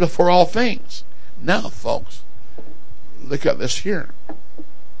was and is before all things. Now, folks, look at this here.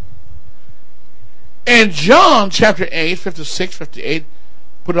 In John chapter 8, 56, 58,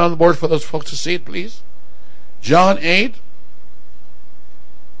 put it on the board for those folks to see it, please. John 8.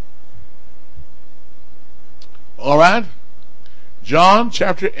 All right. John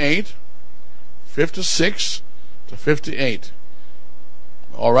chapter 8, 56 to 58.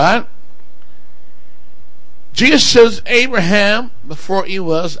 All right. Jesus says, Abraham, before he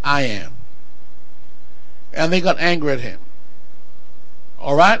was, I am. And they got angry at him.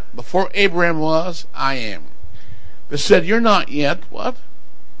 All right? Before Abraham was, I am. They said, you're not yet, what?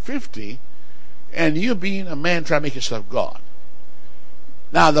 50. And you being a man trying to make yourself God.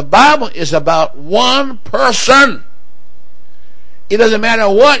 Now, the Bible is about one person. It doesn't matter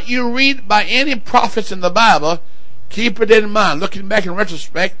what you read by any prophets in the Bible. Keep it in mind. Looking back in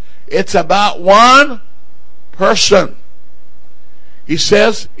retrospect, it's about one person. He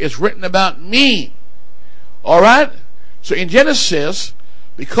says, it's written about me. All right? So in Genesis,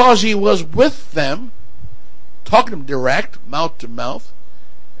 because he was with them, talking to them direct, mouth to mouth,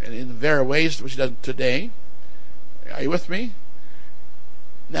 and in various ways, which he does today. Are you with me?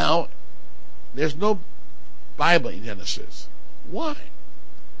 Now, there's no Bible in Genesis. Why?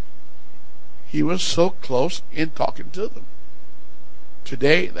 He was so close in talking to them.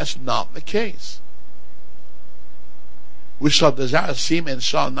 Today, that's not the case. We shall desire to see him and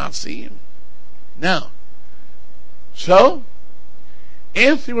shall not see him. Now, so,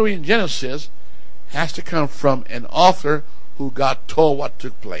 anything we read in Genesis has to come from an author who got told what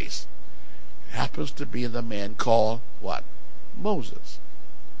took place. It happens to be the man called what? Moses.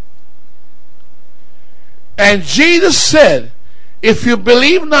 And Jesus said, if you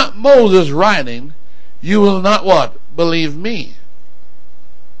believe not Moses' writing, you will not what? Believe me.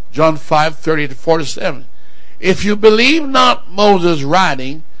 John 5:30-47. If you believe not Moses'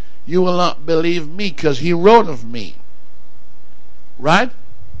 writing, you will not believe me, because he wrote of me. Right?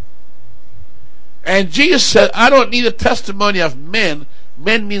 And Jesus said, I don't need a testimony of men.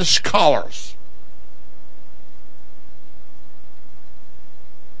 Men mean scholars.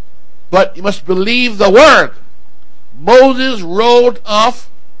 But you must believe the word. Moses wrote of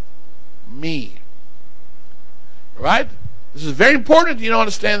me. Right? This is very important. You don't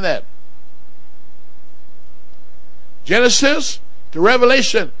understand that. Genesis to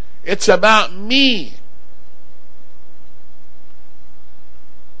Revelation, it's about me.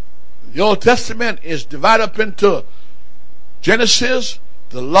 The Old Testament is divided up into Genesis,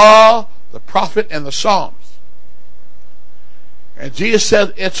 the law, the prophet, and the Psalms. And Jesus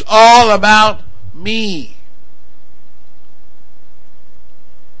says, it's all about me.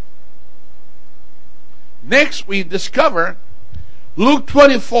 Next, we discover Luke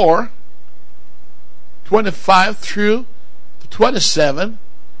 24, 25 through 27.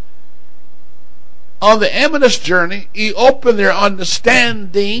 On the Emmaus journey, he opened their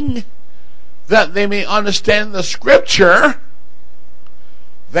understanding that they may understand the scripture,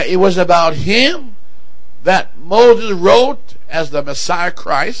 that it was about him that Moses wrote as the Messiah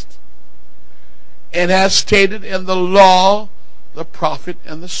Christ, and as stated in the law, the prophet,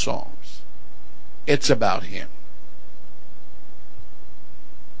 and the Psalms. It's about him.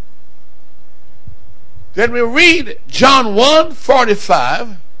 Then we read John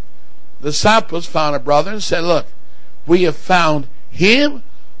 1:45. The disciples found a brother and said, look, we have found him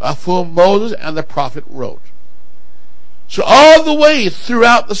of whom Moses and the prophet wrote. So all the way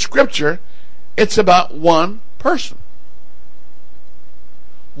throughout the scripture, it's about one person.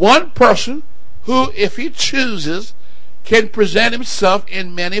 One person who, if he chooses, can present himself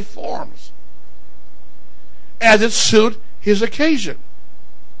in many forms as it suit his occasion.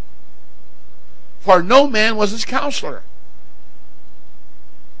 For no man was his counselor.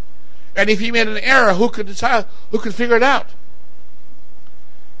 And if he made an error, who could decide? Who could figure it out?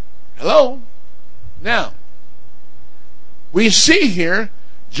 Hello? Now, we see here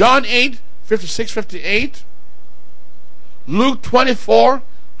John 8:56-58, Luke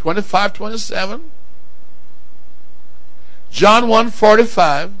 24:25-27, John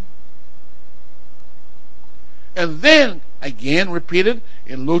 1:45, and then again repeated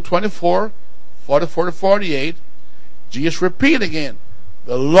in Luke 24:44-48. Jesus repeated again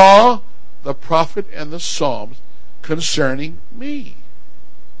the law, the prophet, and the Psalms concerning me.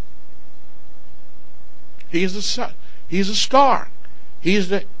 He's the son. He's a star. He's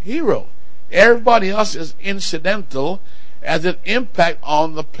the hero. Everybody else is incidental as an impact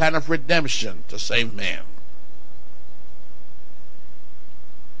on the plan of redemption to save man.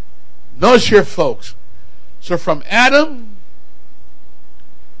 Notice here, folks. So from Adam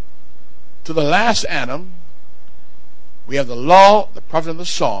to the last Adam, we have the law, the prophet, and the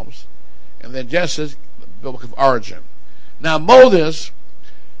Psalms, and then Genesis, the book of origin. Now Moses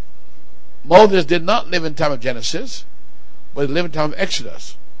did not live in time of Genesis, but he lived in time of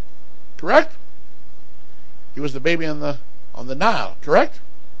Exodus. Correct? He was the baby on the Nile. Correct?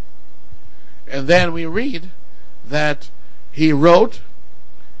 And then we read that he wrote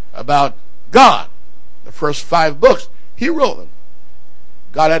about God. The first 5 books, he wrote them.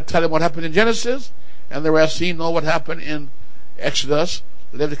 God had to tell him what happened in Genesis, and the rest he know what happened in Exodus,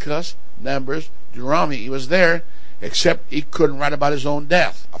 Leviticus, Numbers, Deuteronomy. He was there, except he couldn't write about his own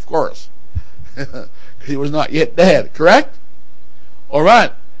death, of course. He was not yet dead, correct? All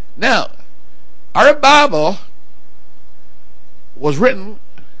right. Now, our Bible was written,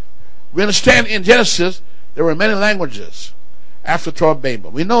 we understand in Genesis there were many languages after the Tower of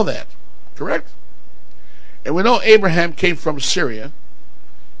Babel. We know that, correct? And we know Abraham came from Syria.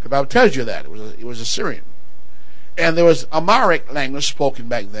 The Bible tells you that. It was Assyrian. And there was Amharic language spoken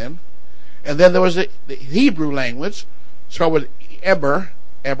back then. And then there was the Hebrew language. So with Eber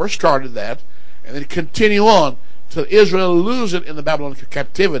started that. And then continue on till Israel lose it in the Babylonian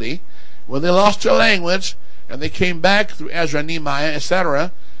captivity. When they lost their language and they came back through Ezra, Nehemiah,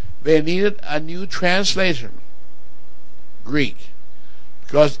 etc., they needed a new translation, Greek.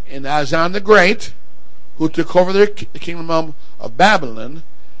 Because in Alexander the Great, who took over the kingdom of Babylon,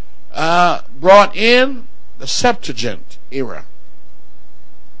 brought in the Septuagint era.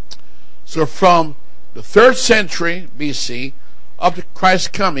 So from the 3rd century BC up to Christ's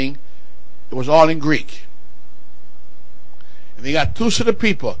coming, it was all in Greek. And they got two sets of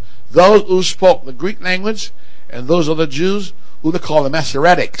people: those who spoke the Greek language and those are the Jews who they call the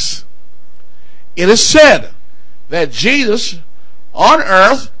Masoretics. It is said that Jesus on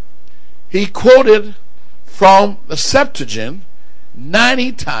earth, he quoted from the Septuagint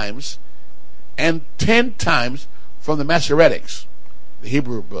 90 times and 10 times from the Masoretics, the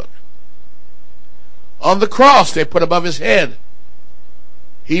Hebrew book. On the cross, they put above his head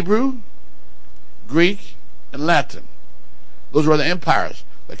Hebrew, Greek, and Latin. Those were the empires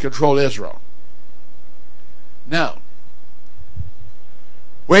that controlled Israel. Now,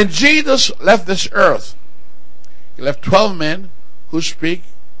 when Jesus left this earth, he left 12 men who speak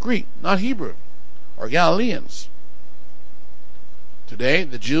Greek, not Hebrew, or Galileans. Today,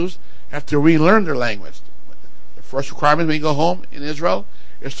 the Jews have to relearn their language. The first requirement when you go home in Israel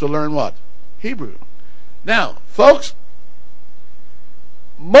is to learn what? Hebrew. Now, folks,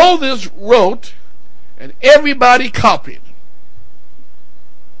 Moses wrote and everybody copied.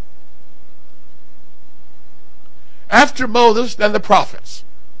 After Moses, then the prophets.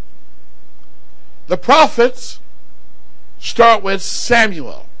 The prophets start with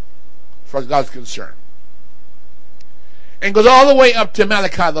Samuel, as far as God's concerned, and goes all the way up to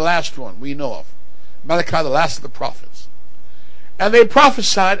Malachi, the last one we know of. Malachi, the last of the prophets. And they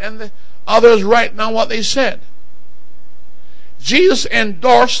prophesied, and the others write down what they said. Jesus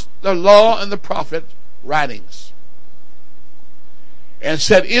endorsed the law and the prophet writings and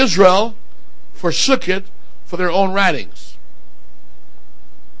said Israel forsook it for their own writings.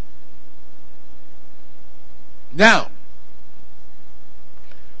 Now,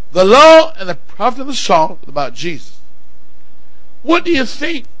 the law and the prophet of the song about Jesus. What do you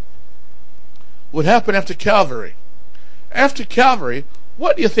think would happen after Calvary? After Calvary,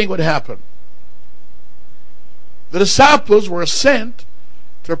 what do you think would happen? The disciples were sent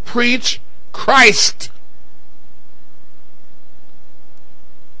to preach Christ.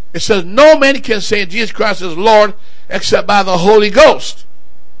 It says no man can say Jesus Christ is Lord except by the Holy Ghost.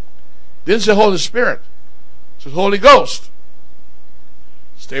 It didn't say Holy Spirit. It says Holy Ghost.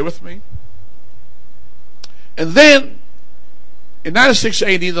 Stay with me. And then in 96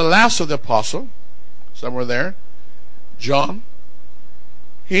 AD, the last of the apostle, somewhere there, John,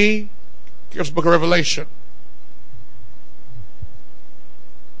 he gives the book of Revelation.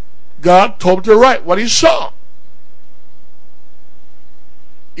 God told him to write what he saw.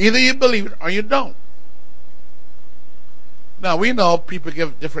 Either you believe it or you don't. Now, we know people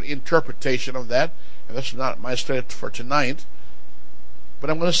give different interpretation of that, and that's not my study for tonight. But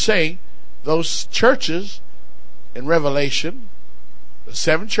I'm going to say those churches in Revelation, the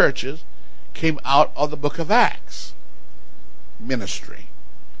 7 churches, came out of the book of Acts ministry.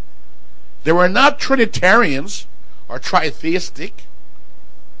 They were not Trinitarians or tritheistic.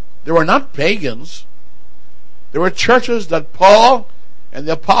 They were not pagans. They were churches that Paul and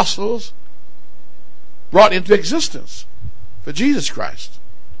the apostles brought into existence for Jesus Christ.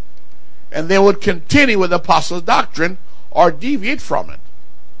 And they would continue with the apostles' doctrine or deviate from it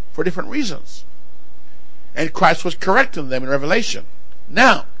for different reasons. And Christ was correcting them in Revelation.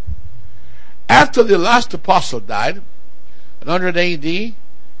 Now, after the last apostle died, 100 AD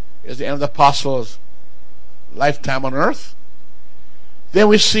is the end of the apostles' lifetime on earth. Then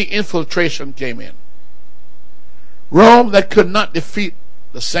we see infiltration came in. Rome, that could not defeat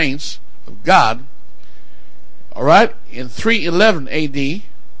the saints of God, all right, in 311 AD,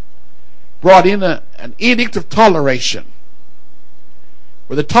 brought in an edict of toleration,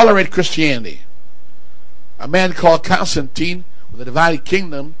 where they tolerated Christianity. A man called Constantine, with the divided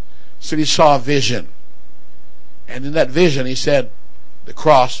kingdom, said he saw a vision. And in that vision, he said the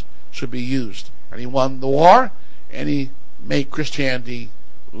cross should be used. And he won the war, and he made Christianity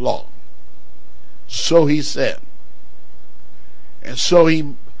law. So he said. And so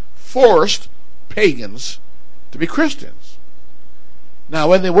he forced pagans to be Christians. Now,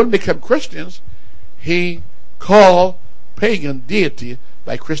 when they wouldn't become Christians, he called pagan deity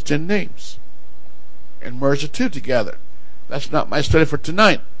by Christian names and merged the two together. That's not my study for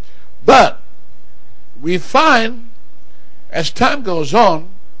tonight. But we find, as time goes on,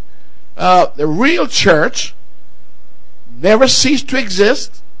 the real church never ceased to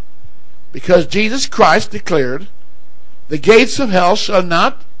exist, because Jesus Christ declared the gates of hell shall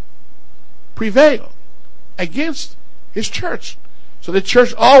not prevail against his church. So the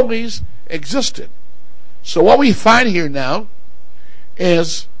church always existed. So what we find here now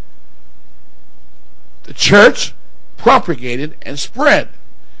is the church propagated and spread.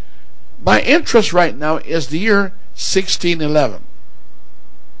 My interest right now is the year 1611.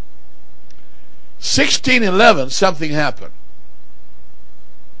 1611, something happened.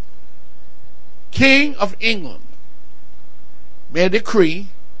 King of England made a decree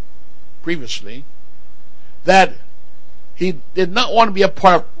previously that he did not want to be a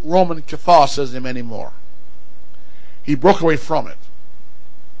part of Roman Catholicism anymore. He broke away from it.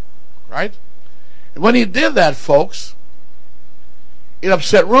 Right? And when he did that, folks, it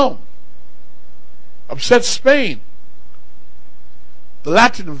upset Rome. Upset Spain. The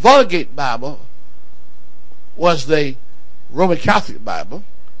Latin Vulgate Bible was the Roman Catholic Bible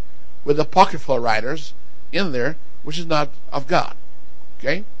with apocryphal writers in there, which is not of God.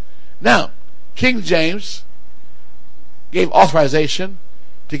 Okay? Now, King James gave authorization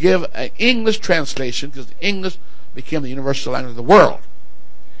to give an English translation, because English became the universal language of the world.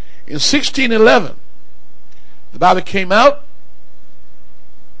 In 1611, the Bible came out.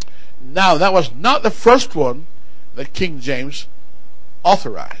 Now, that was not the first one that King James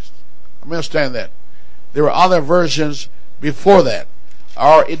authorized. I understand that. There were other versions before that.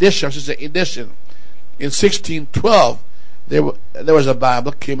 Or edition, I should say edition. In 1612, there was a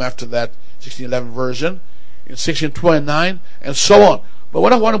Bible, came after that 1611 version. In 1629, and so on. But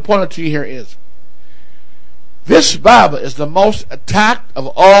what I want to point out to you here is, this Bible is the most attacked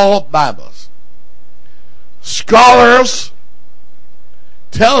of all Bibles. Scholars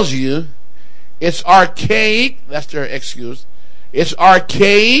tells you it's archaic. That's their excuse. It's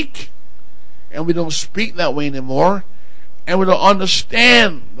archaic, and we don't speak that way anymore, and we don't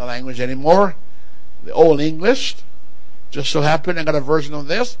understand the language anymore. The Old English. Just so happened I got a version of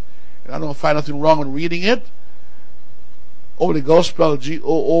this, and I don't find nothing wrong with reading it. Holy Ghost spelled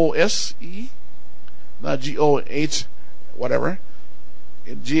G-O-O-S-E, not G-O-H, whatever.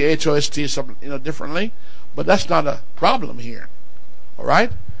 G-H-O-S-T, something differently. But that's not a problem here. All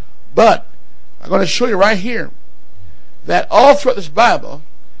right? But I'm going to show you right here that all throughout this Bible,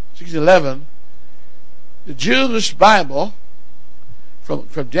 1611, the Jewish Bible,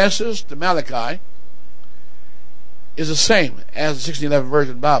 from Genesis to Malachi, is the same as the 1611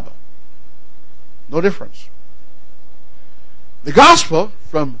 version Bible. No difference. The Gospel,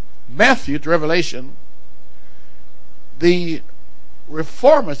 from Matthew to Revelation, the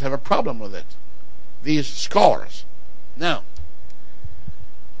Reformers have a problem with it. These scholars. Now,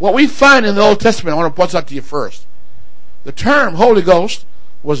 what we find in the Old Testament, I want to point out to you first. The term Holy Ghost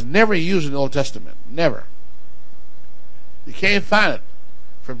was never used in the Old Testament. Never. You can't find it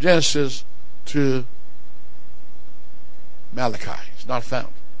from Genesis to Malachi. It's not found.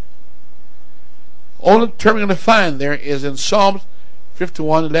 Only term you're going to find there is in Psalms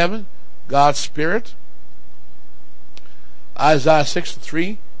 51:11, God's Spirit. Isaiah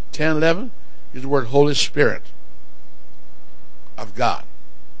 63, 10, 11 is the word Holy Spirit of God.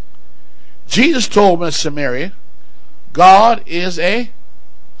 Jesus told them in Samaria, God is a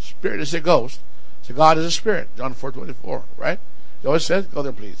spirit. It's a ghost. So God is a spirit. John 4:24, right? It always says, go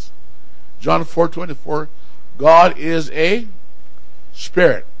there please. John 4:24, God is a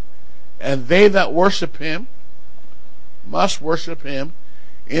spirit. And they that worship him must worship him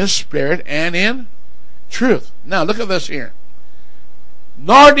in spirit and in truth. Now look at this here.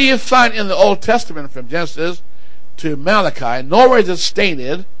 Nor do you find in the Old Testament from Genesis to Malachi, nor is it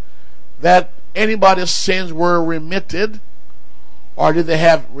stated that anybody's sins were remitted, or did they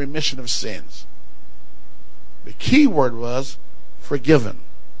have remission of sins. The key word was forgiven.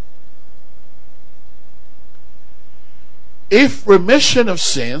 If remission of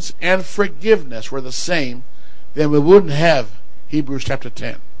sins and forgiveness were the same, then we wouldn't have Hebrews chapter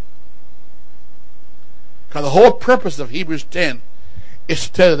 10. Because the whole purpose of Hebrews 10 is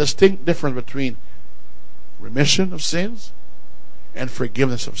to tell a distinct difference between remission of sins and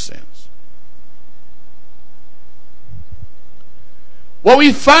forgiveness of sins. What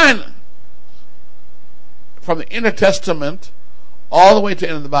we find from the Intertestament all the way to the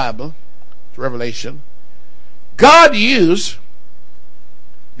end of the Bible, to Revelation, God used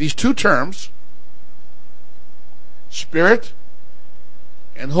these two terms, Spirit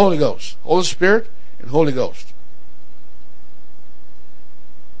and Holy Ghost. Holy Spirit and Holy Ghost.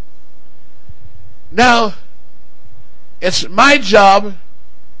 Now, it's my job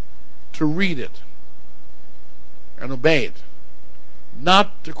to read it and obey it,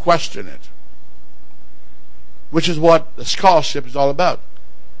 not to question it, which is what the scholarship is all about.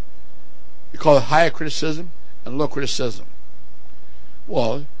 You call it higher criticism and low criticism.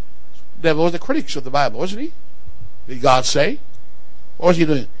 Well, the devil was the critic of the Bible, wasn't he? Did God say? What was he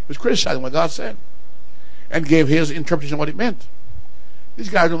doing? He was criticizing what God said and gave his interpretation of what it meant. These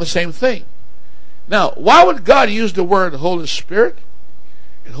guys are doing the same thing. Now, why would God use the word Holy Spirit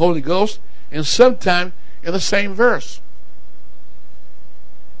and Holy Ghost and sometime in the same verse?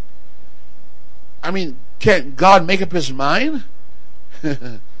 I mean, can't God make up his mind?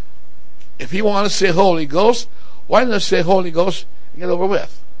 If he wanted to say Holy Ghost, why not say Holy Ghost and get over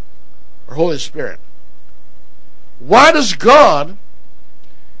with? Or Holy Spirit? Why does God,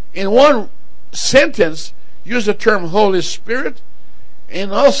 in one sentence, use the term Holy Spirit, and in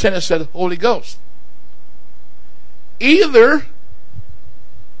another sentence said Holy Ghost? Either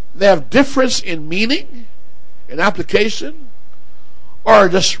they have difference in meaning, in application, or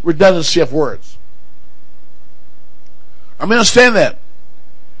just redundancy of words. I mean, understand that.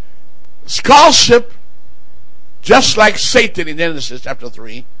 Scholarship, just like Satan in Genesis chapter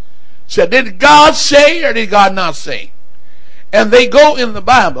 3, said, did God say or did God not say? And they go in the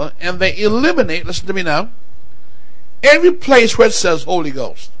Bible and they eliminate, listen to me now, every place where it says Holy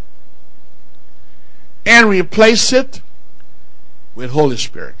Ghost and replace it with Holy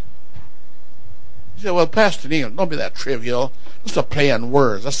Spirit. You say, well, Pastor Neil, don't be that trivial. Just a play on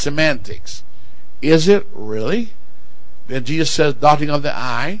words. That's semantics. Is it really? Then Jesus says dotting of the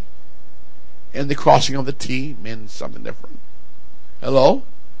I and the crossing of the T means something different. Hello?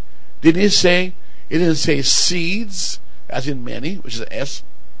 Didn't he say, it didn't say seeds, as in many, which is S,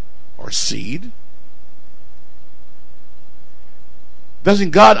 or seed.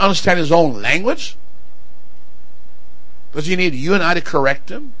 Doesn't God understand his own language? Does he need you and I to correct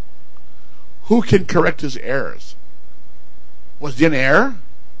him? Who can correct his errors? Was he in error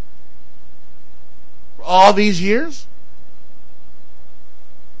for all these years?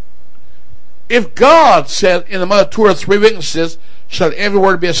 If God said in the mouth of 2 or 3 witnesses shall every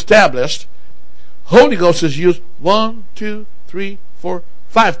word be established, Holy Ghost is used 1, 2, 3, 4,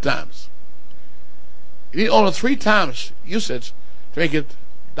 5 times. You need only 3 times usage to make it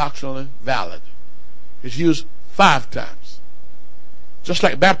doctrinally valid. It's used 5 times. Just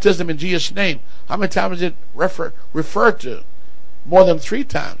like baptism in Jesus' name. How many times is it referred to? More than 3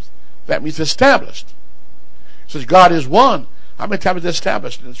 times. That means established. It says God is one. How many times is it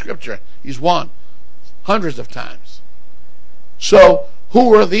established in the scripture? He's one. Hundreds of times. So,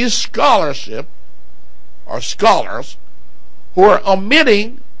 who are these scholarship, or scholars, who are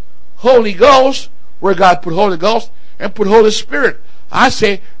omitting Holy Ghost, where God put Holy Ghost, and put Holy Spirit? I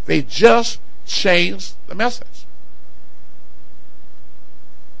say they just changed the message.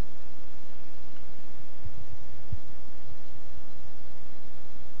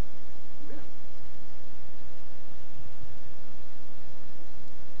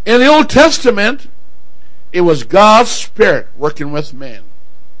 In the Old Testament, it was God's Spirit working with man.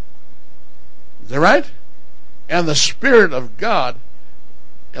 Is that right? And the Spirit of God,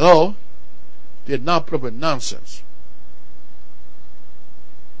 hello, did not put up with nonsense.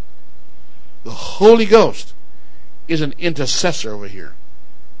 The Holy Ghost is an intercessor over here.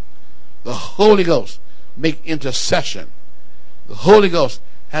 The Holy Ghost make intercession. The Holy Ghost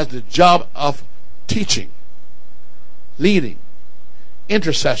has the job of teaching, leading,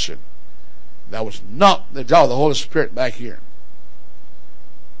 intercession. That was not the job of the Holy Spirit back here.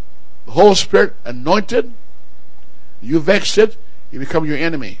 The Holy Spirit anointed, you vex it, you become your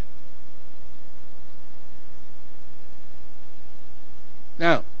enemy.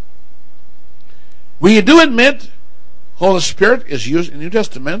 Now, we do admit Holy Spirit is used in the New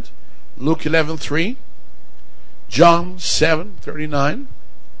Testament. Luke 11:3, John 7:39,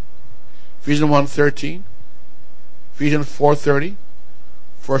 Ephesians 1:13, Ephesians 4:30,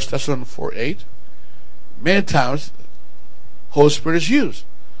 1 Thessalonians 4:8. Many times Holy Spirit is used.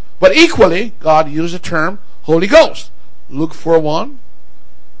 But equally, God used the term Holy Ghost. Luke 4:1,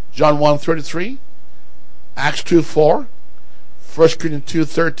 John 1:33, Acts 2:4, 1 Corinthians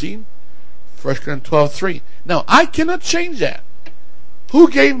 2:13, 1 Corinthians 12:3. Now, I cannot change that. Who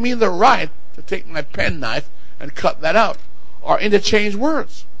gave me the right to take my penknife and cut that out? Or interchange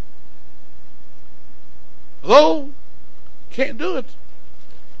words? Hello? Can't do it.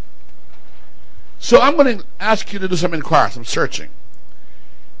 So I'm going to ask you to do some inquiry, some searching.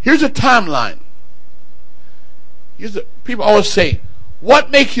 Here's a timeline. People always say,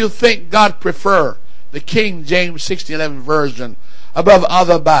 what makes you think God prefer the King James 1611 version above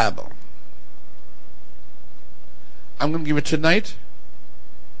other Bible? I'm going to give you tonight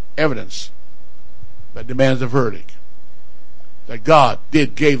evidence that demands a verdict. That God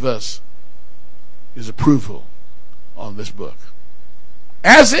gave us his approval on this book.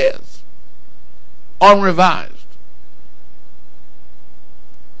 As is. Unrevised.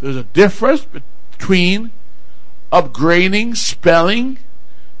 There's a difference between upgrading spelling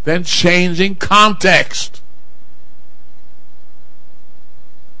than changing context.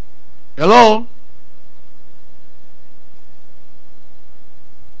 Hello?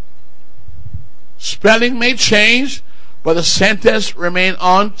 Spelling may change, but the sentence remain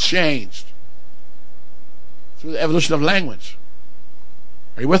unchanged through the evolution of language.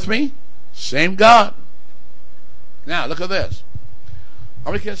 Are you with me? Same God. Now, look at this.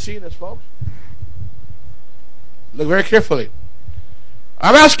 How many can see this, folks? Look very carefully.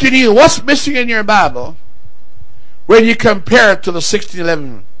 I'm asking you, what's missing in your Bible when you compare it to the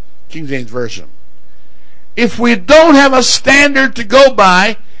 1611 King James Version? If we don't have a standard to go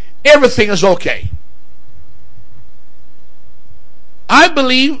by, everything is okay. I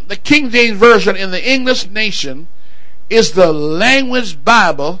believe the King James Version in the English nation is the language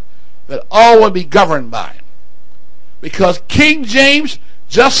Bible that all will be governed by. Because King James,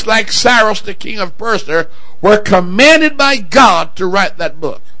 just like Cyrus the king of Persia, were commanded by God to write that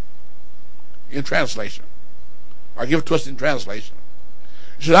book in translation, or give it to us in translation.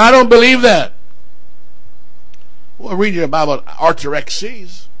 He said, I don't believe that. Well, read your Bible,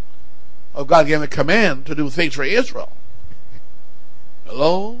 Artaxerxes, of God gave him a command to do things for Israel.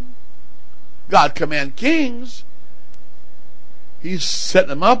 Hello? God command kings. He's setting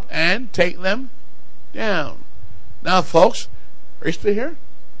them up and take them down. Now, folks, are you still here?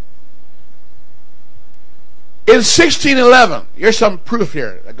 In 1611, here's some proof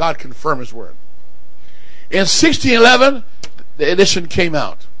here that God confirmed His word. In 1611, the edition came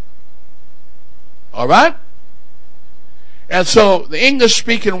out. All right? And so the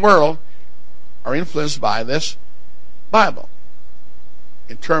English-speaking world are influenced by this Bible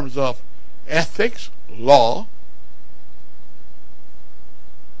in terms of ethics, law,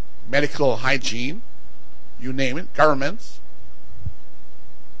 medical hygiene, you name it, governments,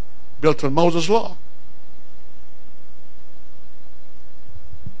 built on Moses' law.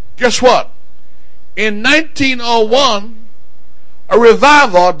 Guess what? In 1901, a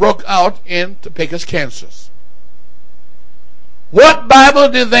revival broke out in Topeka, Kansas. What Bible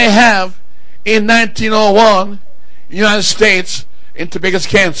did they have in 1901 in the United States in Topeka,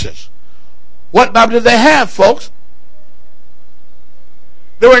 Kansas? What Bible did they have, folks?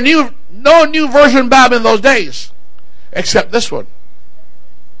 There were no New Version Bible in those days, except this one.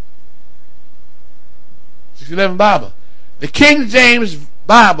 1611 Bible. The King James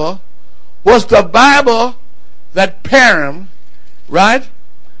Bible was the Bible that Parham, right,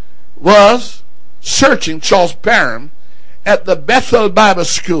 was searching, Charles Parham, at the Bethel Bible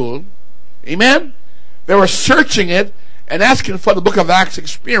School. Amen? They were searching it and asking for the Book of Acts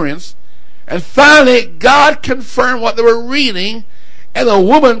experience. And finally, God confirmed what they were reading, and a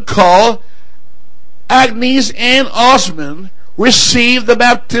woman called Agnes Ann Osmond received the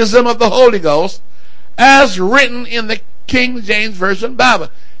baptism of the Holy Ghost as written in the King James Version Bible.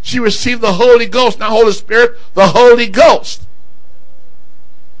 She received the Holy Ghost, not Holy Spirit, the Holy Ghost.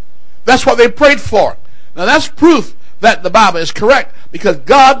 That's what they prayed for. Now that's proof that the Bible is correct, because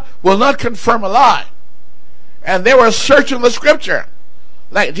God will not confirm a lie. And they were searching the Scripture.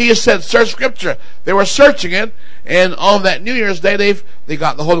 Like Jesus said, search Scripture. They were searching it, and on that New Year's Day, they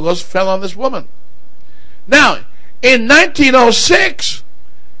got the Holy Ghost fell on this woman. Now, in 1906,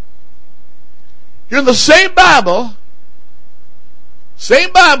 you're in the same Bible,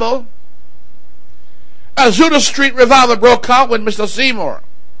 Azusa Street revival broke out with Mr. Seymour.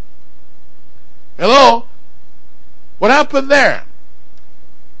 Hello? What happened there?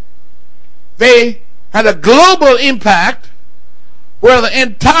 They had a global impact where the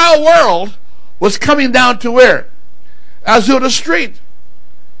entire world was coming down to where? Azusa Street.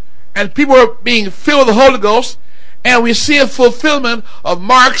 And people were being filled with the Holy Ghost, and we see a fulfillment of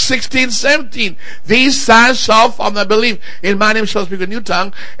Mark 16:17. These signs shall follow them that believe. In my name shall speak a new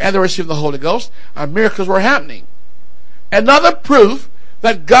tongue, and they receive the Holy Ghost, and miracles were happening. Another proof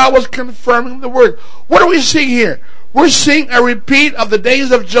that God was confirming the word. What are we seeing here? We're seeing a repeat of the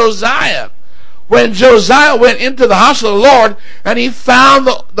days of Josiah. When Josiah went into the house of the Lord, and he found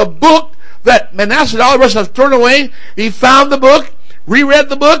the book that Manasseh and all the rest have thrown away. He found the book, reread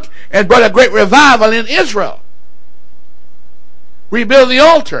the book, and brought a great revival in Israel. Rebuild the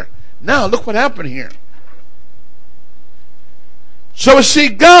altar. Now look what happened here. So we see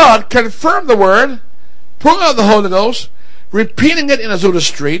God confirm the word, pouring out the Holy Ghost, repeating it in Azusa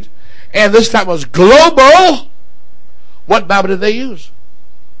Street, and this time was global. What Bible did they use?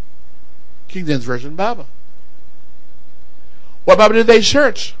 King James Version Bible. What Bible did they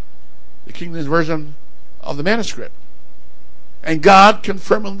search? The King James Version of the manuscript. And God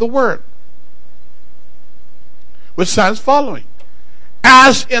confirming the word with signs following.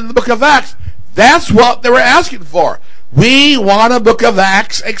 as in the book of Acts. That's what they were asking for. We want a book of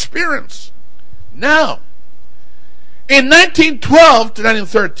Acts experience. Now, in 1912 to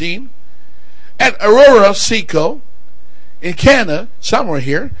 1913, at Aurora Seco in Canada, somewhere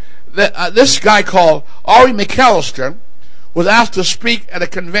here, this guy called Ari McAllister was asked to speak at a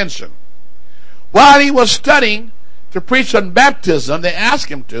convention. While he was studying to preach on baptism, they asked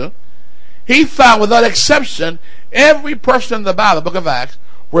him to. He found, without exception, every person in the Bible, the book of Acts,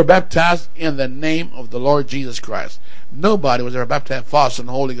 were baptized in the name of the Lord Jesus Christ. Nobody was ever baptized false in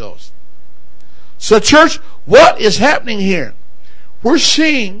the Holy Ghost. So, church, what is happening here? We're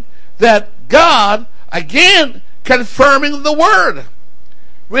seeing that God, again, confirming the word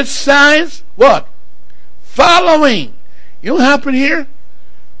with signs, what? Following. You know what happened here?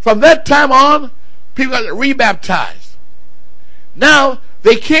 From that time on, people got rebaptized. Now,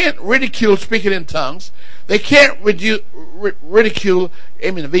 they can't ridicule speaking in tongues. They can't ridicule,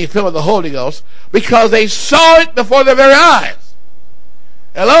 being filled with the Holy Ghost, because they saw it before their very eyes.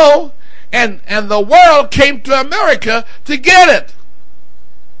 Hello? And the world came to America to get it.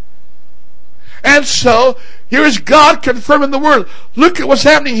 And so, here is God confirming the word. Look at what's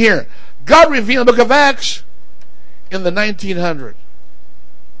happening here. God revealed the book of Acts in the 1900s.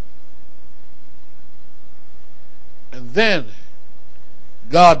 And then,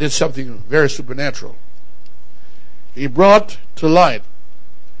 God did something very supernatural. He brought to light,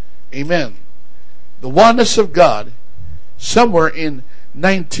 amen, the oneness of God somewhere in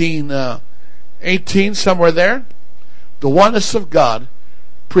 1918, somewhere there. The oneness of God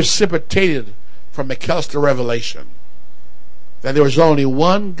precipitated from McAllister revelation that there was only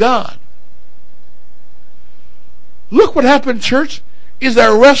one God. Look what happened, church, is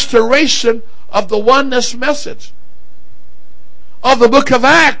a restoration of the oneness message of the book of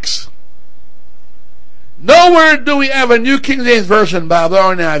Acts. Nowhere do we have a New King James Version Bible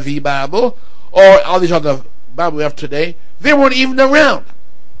or an NIV Bible or all these other Bibles we have today. They weren't even around.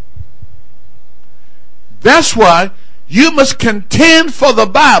 That's why you must contend for the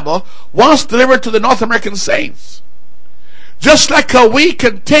Bible once delivered to the North American saints. Just like how we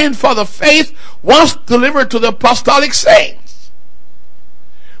contend for the faith once delivered to the apostolic saints.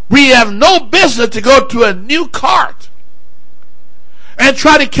 We have no business to go to a new cart and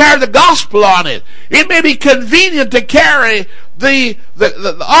try to carry the gospel on it. It may be convenient to carry the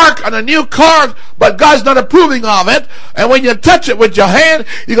ark on a new cart, but God's not approving of it. And when you touch it with your hand,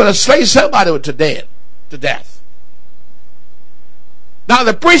 you're going to slay somebody to death. Now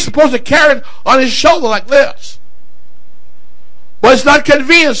the priest is supposed to carry it on his shoulder like this. But it's not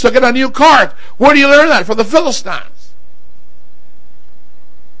convenient to get a new cart. Where do you learn that? From the Philistines.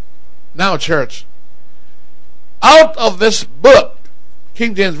 Now, church, out of this book,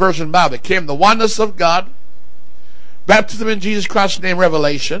 King James Version Bible, came the oneness of God, baptism in Jesus Christ's name,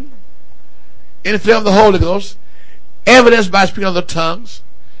 revelation, infilling of the Holy Ghost, evidence by speaking of the tongues,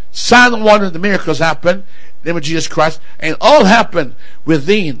 signs and wonders, the miracles happen in the name of Jesus Christ, and all happened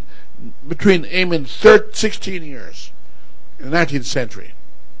between 16 years in the 19th century.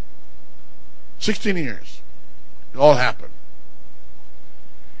 16 years. It all happened.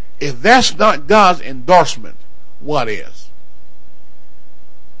 If that's not God's endorsement, what is?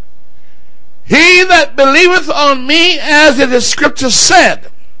 He that believeth on me, as it is scripture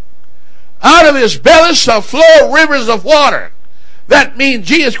said, out of his belly shall flow rivers of water. That means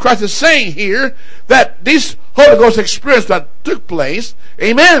Jesus Christ is saying here that this Holy Ghost experience that took place,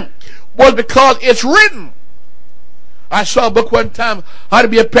 amen, was because it's written. I saw a book one time, How to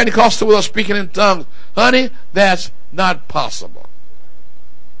Be a Pentecostal Without Speaking in Tongues. Honey, that's not possible.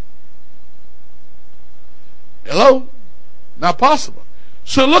 Hello? Not possible.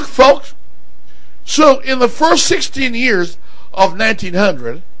 So look, folks. So in the first 16 years of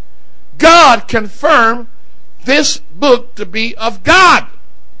 1900, God confirmed this book to be of God.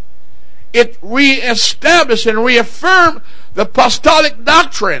 It reestablished and reaffirmed the apostolic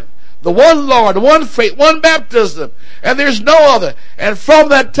doctrine, the one Lord, one faith, one baptism, and there's no other. And from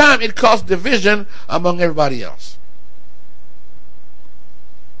that time, it caused division among everybody else.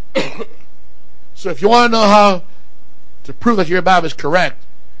 So if you want to know how to prove that your Bible is correct,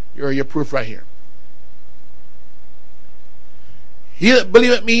 you're your proof right here. He that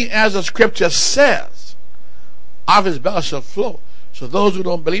believeth me, as the scripture says, out of his belly shall flow. So those who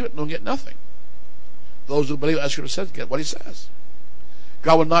don't believe it don't get nothing. Those who believe, as scripture says, get what he says.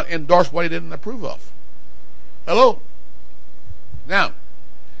 God will not endorse what he didn't approve of. Hello? Now,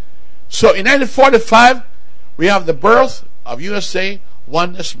 so in 1945, we have the birth of USA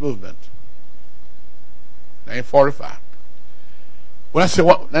Oneness Movement. 1945. When I say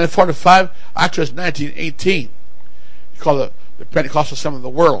 1945, actually it's 1918. You call it the Pentecostal Assembly of the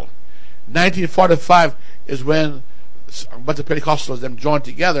World. 1945 is when a bunch of Pentecostals them joined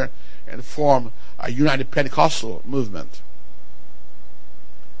together and formed a United Pentecostal movement.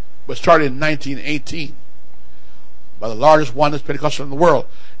 But started in 1918 by the largest oneness Pentecostal in the world.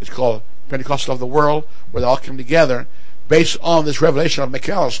 It's called Pentecostal of the World, where they all came together based on this revelation of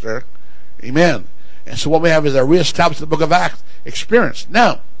McAllister. Amen. And so what we have is a reestablished the book of Acts experience.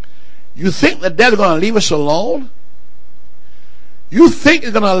 Now, you think that they're going to leave us alone? You think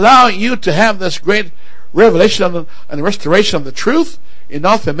they're going to allow you to have this great revelation and the restoration of the truth in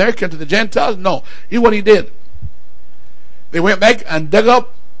North America to the Gentiles? No. Here's what he did. They went back and dug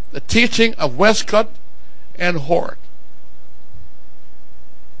up the teaching of Westcott and Hort,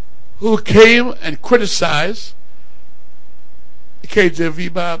 who came and criticized the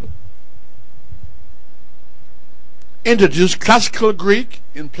KJV Bible, introduced classical Greek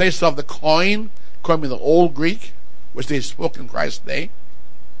in place of the Koine meaning the old Greek, which they spoke in Christ's day,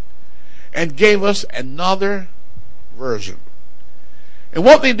 and gave us another version. And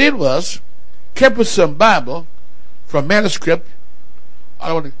what they did was kept us some Bible from manuscript. I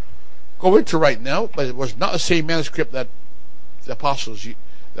don't want to go into right now, but it was not the same manuscript that the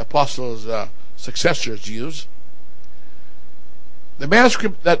apostles' successors used. The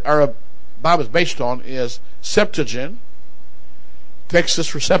manuscript that our Bible is based on is Septuagint,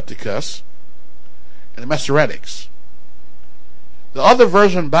 Textus Receptus, and the Masoretics. The other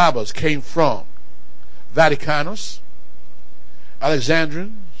version Bibles came from Vaticanus,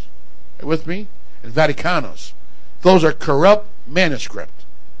 Alexandrians, are you with me? And Vaticanus. Those are corrupt manuscripts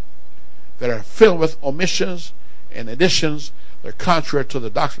that are filled with omissions and additions that are contrary to the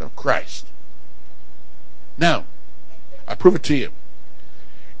doctrine of Christ. Now, I prove it to you.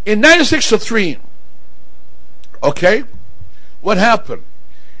 In 1963, okay, what happened?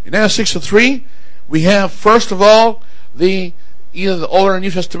 In 1963, we have, first of all, either the Old or New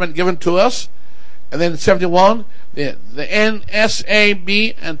Testament given to us, and then in 71, the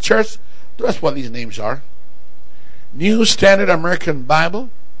NSAB and Church, that's what these names are. New Standard American Bible,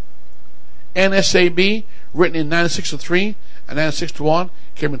 NSAB, written in 1963 and 1961,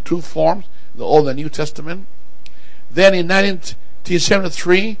 came in two forms, the Old and New Testament. Then in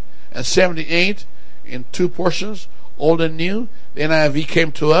 1973 and 78, in two portions, Old and New, the NIV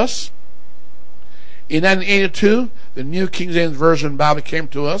came to us. In 1982, the New King James Version Bible came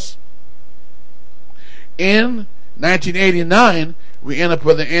to us. In 1989, we end up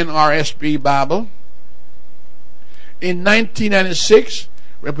with the NRSV Bible. In 1996,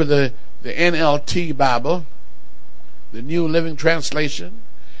 we end up with the NLT Bible, the New Living Translation.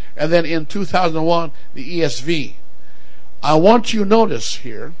 And then in 2001, the ESV. I want you to notice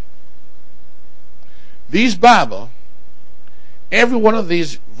here, these Bible, every one of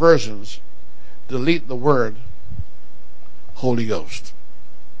these versions delete the word Holy Ghost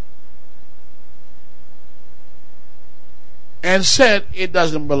and said it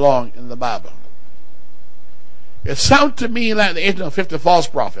doesn't belong in the Bible. It sounded to me like the 1850 false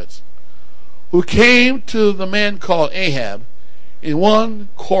prophets who came to the man called Ahab in one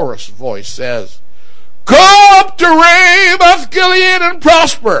chorus voice says, "Go up to Ramoth Gilead and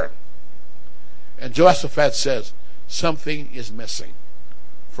prosper." And Jehoshaphat says, something is missing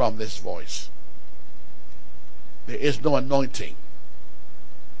from this voice. There is no anointing.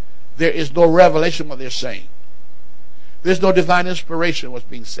 There is no revelation what they're saying. There's no divine inspiration what's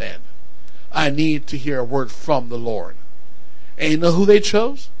being said. I need to hear a word from the Lord. And you know who they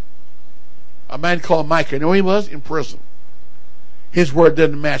chose? A man called Micah. You know who he was? In prison. His word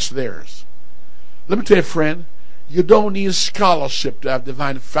didn't match theirs. Let me tell you, friend, you don't need scholarship to have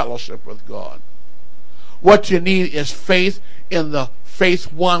divine fellowship with God. What you need is faith in the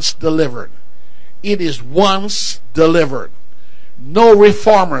faith once delivered. It is once delivered. No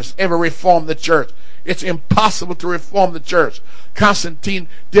reformers ever reformed the church. It's impossible to reform the church. Constantine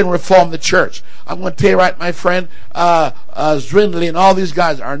didn't reform the church. I'm going to tell you right, my friend, Zwingli and all these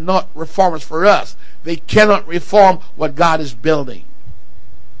guys are not reformers for us. They cannot reform what God is building.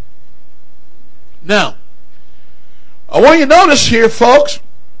 Now, I want you to notice here, folks,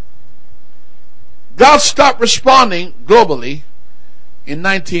 God stopped responding globally in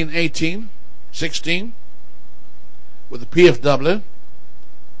 1918, 16, with the PFW.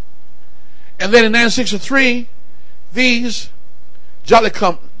 And then in 1963, these Johnny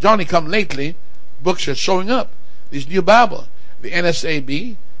Come Lately books are showing up. These new Bible, the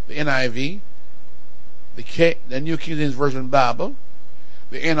NSAB, the NIV, the New King James Version Bible,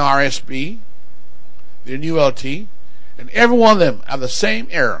 the NRSB, the New LT, and every one of them have the same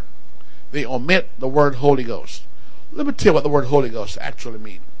error. They omit the word Holy Ghost. Let me tell you what the word Holy Ghost actually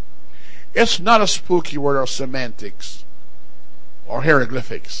means. It's not a spooky word of semantics. or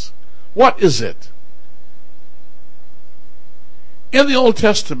hieroglyphics. What is it? In the Old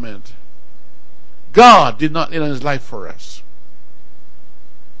Testament, God did not lay down his life for us.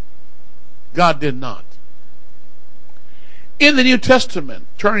 God did not. In the New Testament,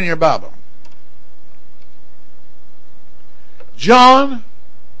 turn in your Bible. John,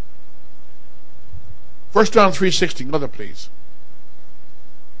 1 John 3:16, go there please.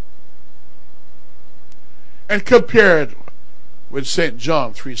 And compare it with St.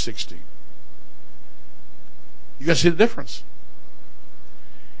 John 3:16. You can see the difference.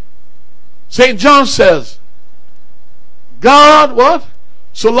 St. John says, God, what?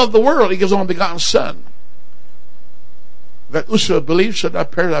 So loved the world, he gives only begotten Son, that whosoever believes should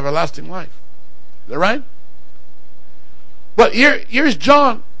not perish, everlasting life. Is that right? But here's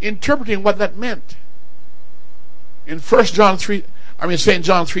John interpreting what that meant. In St. John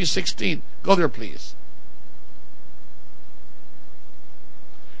 3:16. Go there, please.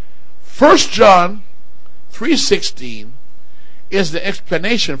 1 John 3:16 is the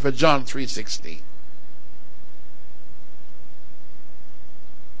explanation for John 3:16.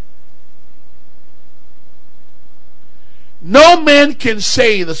 No man can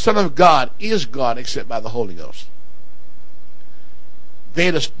say the Son of God is God except by the Holy Ghost.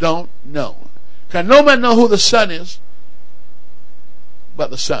 They just don't know. Because no man know who the Son is but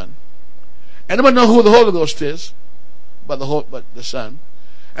the Son. And no one know who the Holy Ghost is but the Son.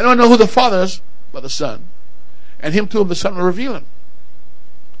 And no one know who the Father is but the Son. And him to whom the Son will reveal him.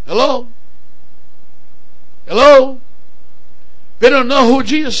 Hello? Hello? They don't know who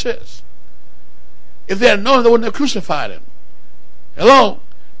Jesus is. If they had known, they wouldn't have crucified him. Hello?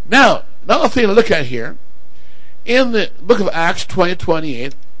 Now, another thing to look at here. In the book of Acts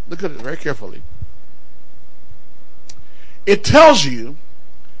 20:28, look at it very carefully. It tells you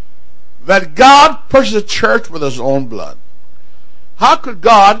that God purchased the church with his own blood. How could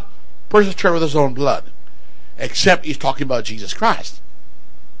God purchase the church with his own blood? Except he's talking about Jesus Christ.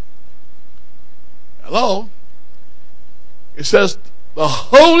 Hello? It says the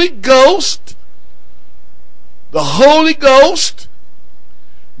Holy Ghost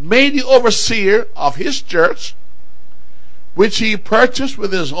made the overseer of his church, which he purchased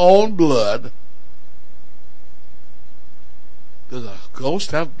with his own blood. Does a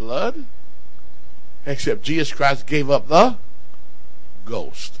ghost have blood? Except Jesus Christ gave up the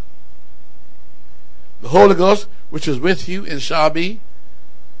ghost. The Holy Ghost, which is with you and shall be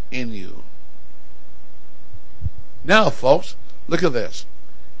in you. Now, folks, look at this.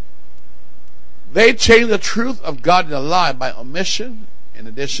 They change the truth of God in a lie by omission and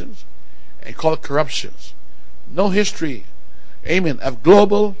additions and call it corruptions. No history, amen, of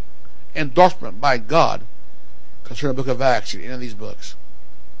global endorsement by God concerning the book of Acts in any of these books.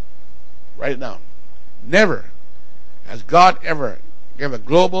 Write it down. Never has God ever given a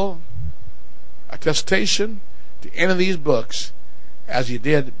global attestation to any of these books as he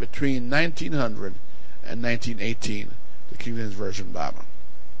did between 1900 and 1918, the King James Version Bible.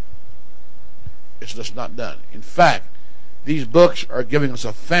 It's just not done. In fact, these books are giving us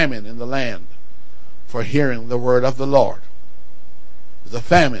a famine in the land for hearing the word of the Lord. There's a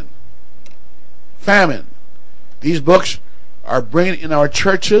famine. Famine. These books are bringing in our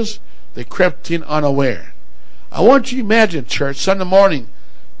churches. They crept in unaware. I want you to imagine, church, Sunday morning,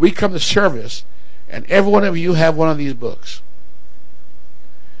 we come to service, and every one of you have one of these books.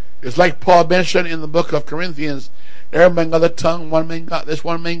 It's like Paul mentioned in the book of Corinthians. Every man got a tongue, one man got this,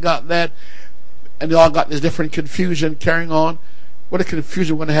 one man got that, and they all got this different confusion carrying on. What a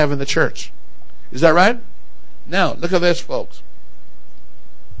confusion we're going to have in the church. Is that right? Now, look at this, folks.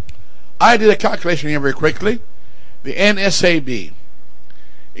 I did a calculation here very quickly. The NSAB.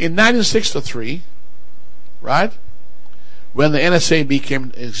 In 1963, right, when the NSAB came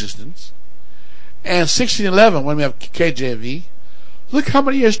into existence, and 1611 when we have KJV, look how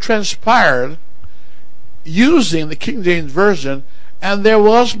many years transpired using the King James Version, and there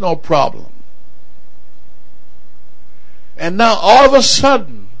was no problem. And now all of a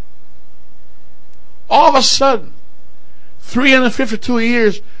sudden, 352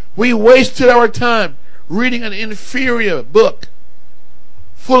 years, we wasted our time reading an inferior book,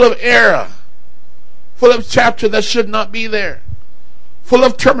 full of error, full of chapters that should not be there, full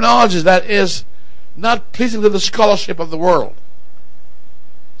of terminology that is not pleasing to the scholarship of the world.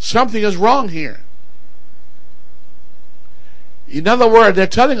 Something is wrong here. In other words, they're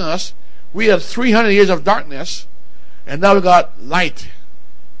telling us we had 300 years of darkness, and now we got light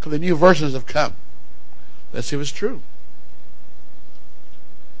because the new versions have come. Let's see if it's true.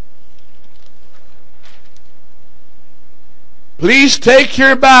 Please take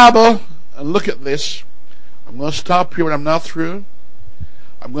your Bible and look at this. I'm going to stop here when I'm not through.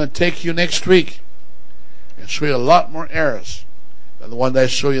 I'm going to take you next week and show you a lot more errors than the one that I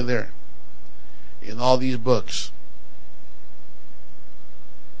show you there in all these books.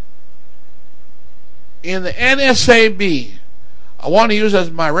 In the NSAB, I want to use as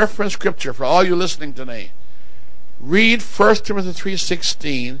my reference scripture for all you listening today. Read 1 Timothy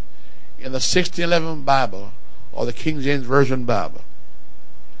 3:16 in the 1611 Bible or the King James Version Bible.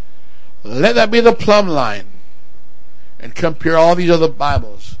 Let that be the plumb line, and compare all these other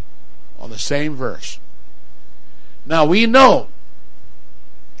Bibles on the same verse. Now we know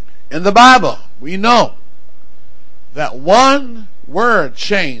in the Bible, we know that one word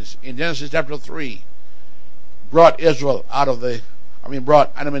change in Genesis chapter 3 brought Adam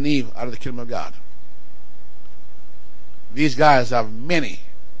and Eve out of the kingdom of God. These guys have many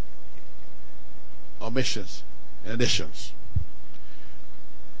omissions and additions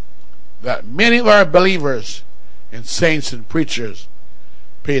that many of our believers and saints and preachers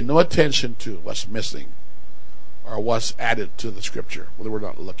pay no attention to what's missing or what's added to the scripture, whether we're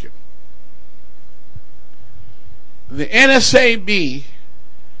not looking. The NSAB,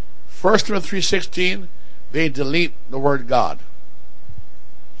 1 Timothy 3:16, they delete the word God.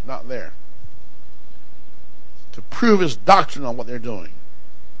 It's not there. To prove his doctrine on what they're doing.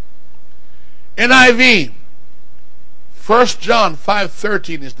 NIV, 1 John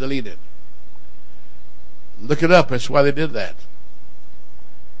 5:13 is deleted. Look it up. That's why they did that.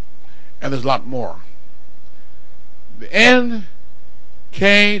 And there's a lot more. The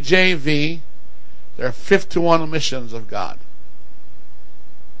NKJV, there are 51 omissions of God.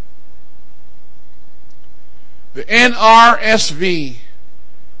 The NRSV,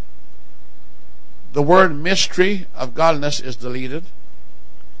 the word mystery of godliness is deleted,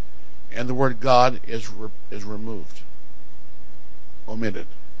 and the word God is removed, omitted.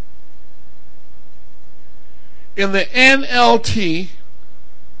 In the NLT,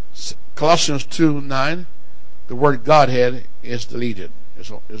 Colossians 2:9, the word Godhead is deleted,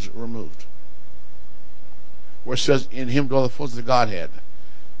 is removed. Where it says, in him dwell the fullness of the Godhead,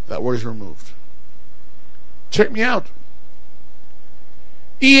 that word is removed. Check me out.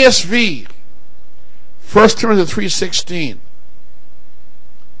 ESV, 1 Timothy 3:16,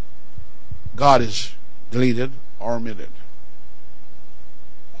 God is deleted or omitted.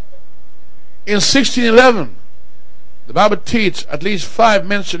 In 1611, the Bible teaches at least 5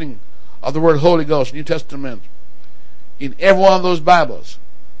 mentioning of the word Holy Ghost, New Testament. In every one of those Bibles,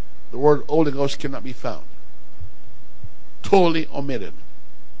 the word Holy Ghost cannot be found. Totally omitted.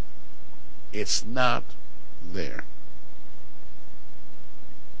 It's not there.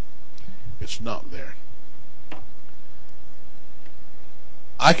 It's not there.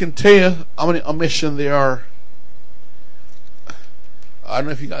 I can tell you how many omissions there are. I don't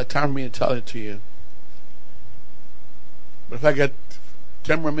know if you got time for me to tell it to you. But if I get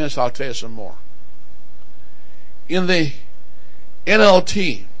 10 more minutes, I'll tell you some more. In the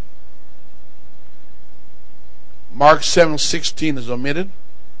NLT, Mark 7:16 is omitted.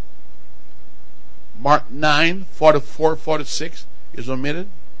 Mark 9:44-46 is omitted.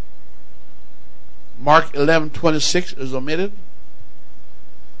 Mark 11:26 is omitted.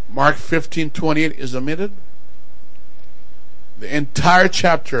 Mark 15:28 is omitted. The entire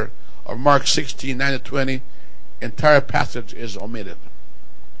chapter of Mark 16:9-20, entire passage is omitted.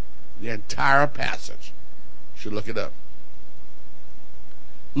 The entire passage. You should look it up.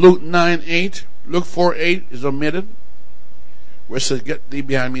 Luke 9:8, Luke 4:8 is omitted. Where it says, "Get thee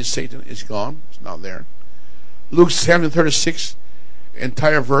behind me, Satan," is gone. It's not there. Luke 7:36,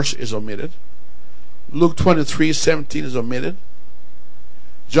 entire verse is omitted. Luke 23:17 is omitted.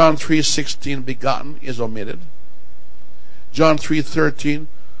 John 3:16, begotten, is omitted. John 3:13,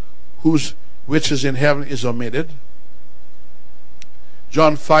 which is in heaven, is omitted.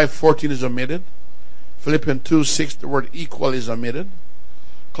 John 5:14 is omitted. Philippians 2:6, the word equal is omitted.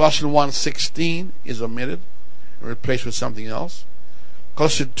 Colossians 1:16 is omitted and replaced with something else.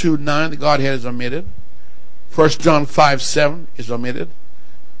 Colossians 2:9, the Godhead is omitted. 1 John 5:7 is omitted.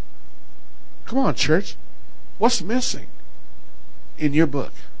 Come on, church. What's missing in your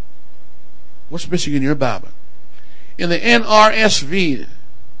book? What's missing in your Bible? In the NRSV,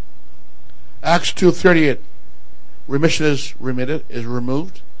 Acts 2:38, remission is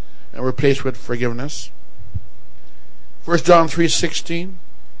removed and replaced with forgiveness. 1 John 3:16,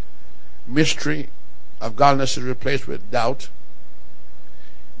 mystery of godliness is replaced with doubt.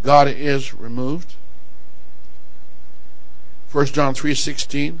 God is removed. 1 John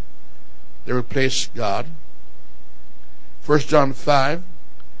 3:16, they replace God. 1 John 5,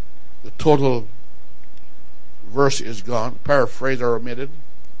 the total verse is gone. Paraphrase are omitted.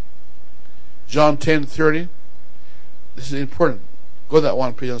 John 10:30, this is important. Go to that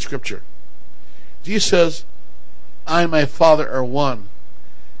one page on Scripture. Jesus says, I and my Father are one.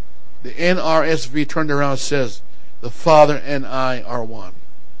 The NRSV turned around and says, the Father and I are one.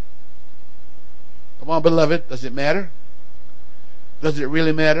 Come on, beloved. Does it matter? Does it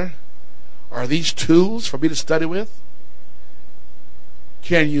really matter? Are these tools for me to study with?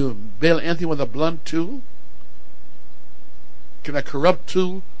 Can you build anything with a blunt tool? Can a corrupt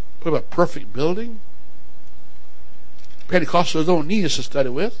tool put up a perfect building? Pentecostals don't need us to study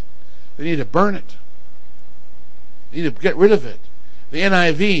with. They need to burn it. They need to get rid of it. The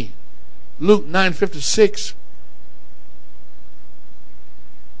NIV, Luke 9:56.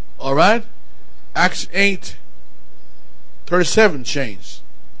 All right? Acts 8:37 changed.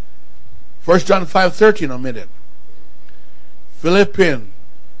 1 John 5:13 omitted. Philippians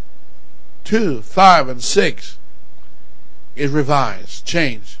 2:5 and 6 is revised,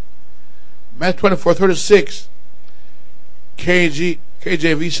 changed. Matthew 24:36.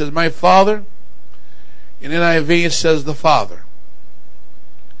 KJV says, my Father. In NIV it says, the Father.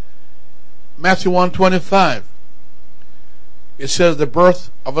 Matthew 1:25. It says, the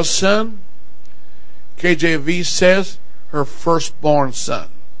birth of a son. KJV says, her firstborn son.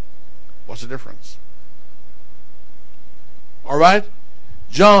 What's the difference? Alright?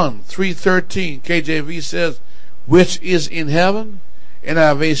 John 3:13. KJV says, which is in heaven.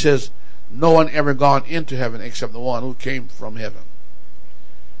 NIV says, no one ever gone into heaven except the one who came from heaven.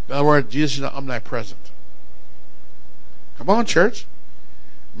 In other words, Jesus is omnipresent. Come on, church.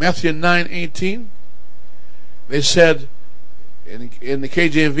 Matthew 9:18. They said, in the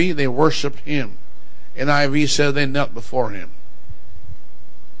KJV, they worshiped him. NIV said they knelt before him.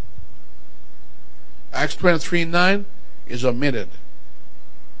 Acts 23:9 is omitted.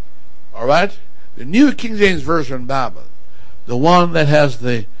 Alright? The New King James Version Bible, the one that has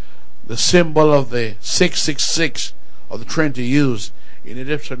the symbol of the 666 of the Trinity used in a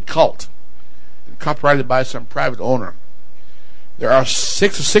different cult, and copyrighted by some private owner. There are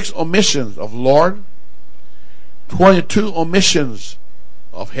 66 omissions of Lord, 22 omissions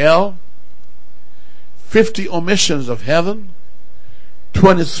of hell, 50 omissions of heaven,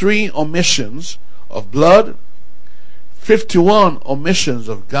 23 omissions of blood, 51 omissions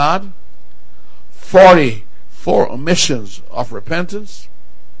of God, 44 omissions of repentance.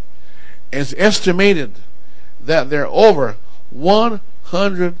 It's estimated that there are over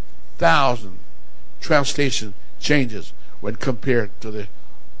 100,000 translation changes when compared to the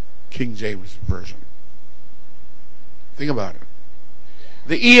King James Version. Think about it.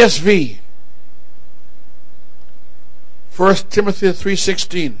 The ESV, 1 Timothy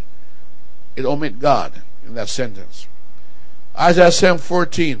 3:16, it omit God in that sentence. Isaiah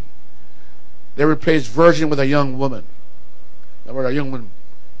 7:14, they replace virgin with a young woman. That word, a young woman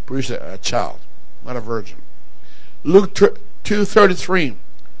produced a child, not a virgin. Luke 2:33,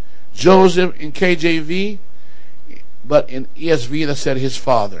 Joseph in KJV, but in ESV that said his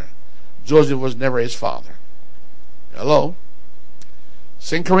father. Joseph was never his father. Hello?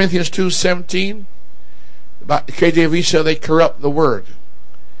 2 Corinthians 2:17, KJV said they corrupt the word,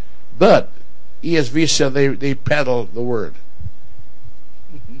 but ESV said they peddle the word.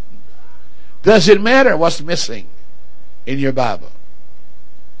 Does it matter what's missing in your Bible?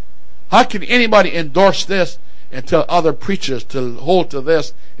 How can anybody endorse this and tell other preachers to hold to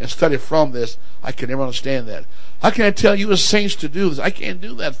this and study from this? I can never understand that. How can I tell you as saints to do this? I can't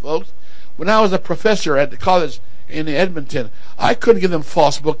do that, folks. When I was a professor at the college in Edmonton, I couldn't give them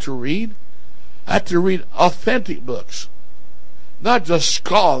false book to read. I had to read authentic books, not just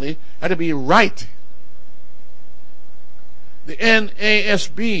scholarly. I had to be right. The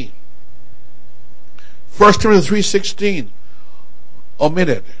NASB, 1 Timothy 3:16,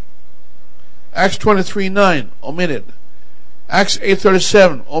 omitted. Acts 23:9, omitted. Acts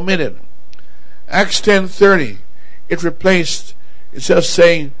 8:37, omitted. Acts 10:30, it replaced, instead of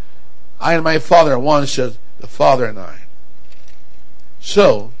saying, I and my Father are one, it says, the Father and I.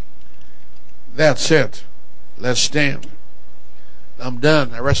 So, that's it. Let's stand. I'm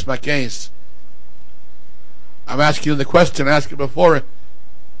done. I rest my case. I'm asking you the question I asked you before.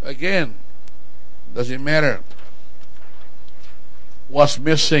 Again, does it matter what's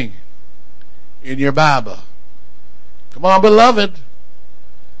missing in your Bible? Come on, beloved.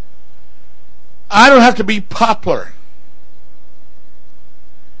 I don't have to be popular.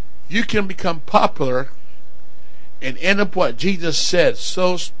 You can become popular and end up what Jesus said.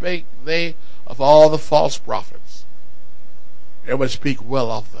 So spake they of all the false prophets. Everybody speak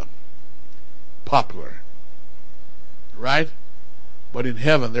well of them. Popular. Right? But in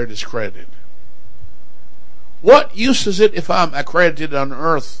heaven they're discredited. What use is it if I'm accredited on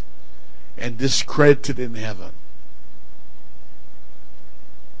earth and discredited in heaven?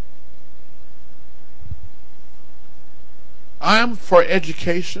 I'm for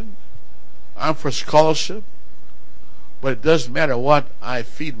education. I'm for scholarship. But it doesn't matter what I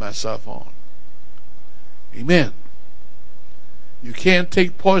feed myself on. Amen. You can't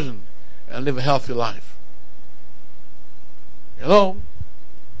take poison and live a healthy life. Hello?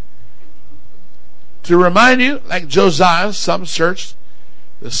 To remind you, like Josiah, some searched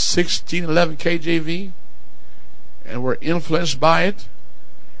the 1611 KJV and were influenced by it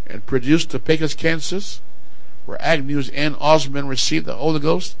and produced the Pecos, Kansas, where Agnews and Osmond received the Holy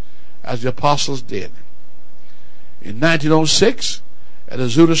Ghost as the apostles did. In 1906, at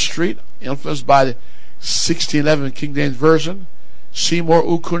Azusa Street, influenced by the 1611 King James Version, Seymour,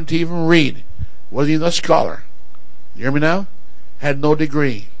 who couldn't even read, wasn't even a scholar, you hear me now, had no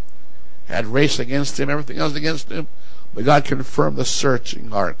degree, had race against him, everything else against him, but God confirmed the searching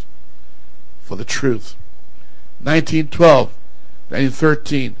heart for the truth. 1912,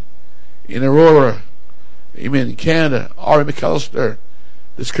 1913, in Aurora, amen, in Canada, R. McAllister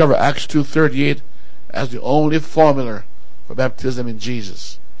discovered Acts 2:38 as the only formula for baptism in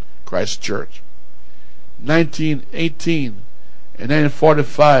Jesus Christ Church. 1918 and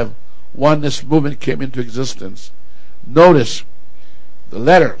 1945, oneness movement came into existence. Notice the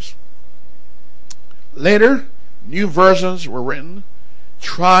letters. Later, new versions were written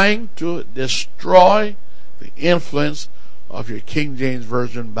trying to destroy the influence of your King James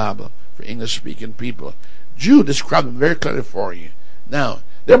Version Bible for English-speaking people. Jude described them very clearly for you. Now,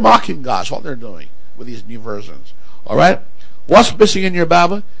 they're mocking God. That's what they're doing with these new versions. All right? What's missing in your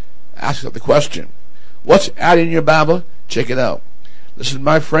Bible? Ask yourself the question. What's added in your Bible? Check it out. Listen,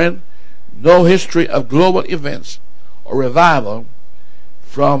 my friend, no history of global events or revival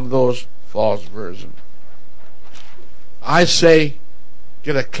from those false versions. I say,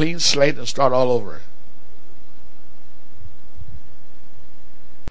 get a clean slate and start all over.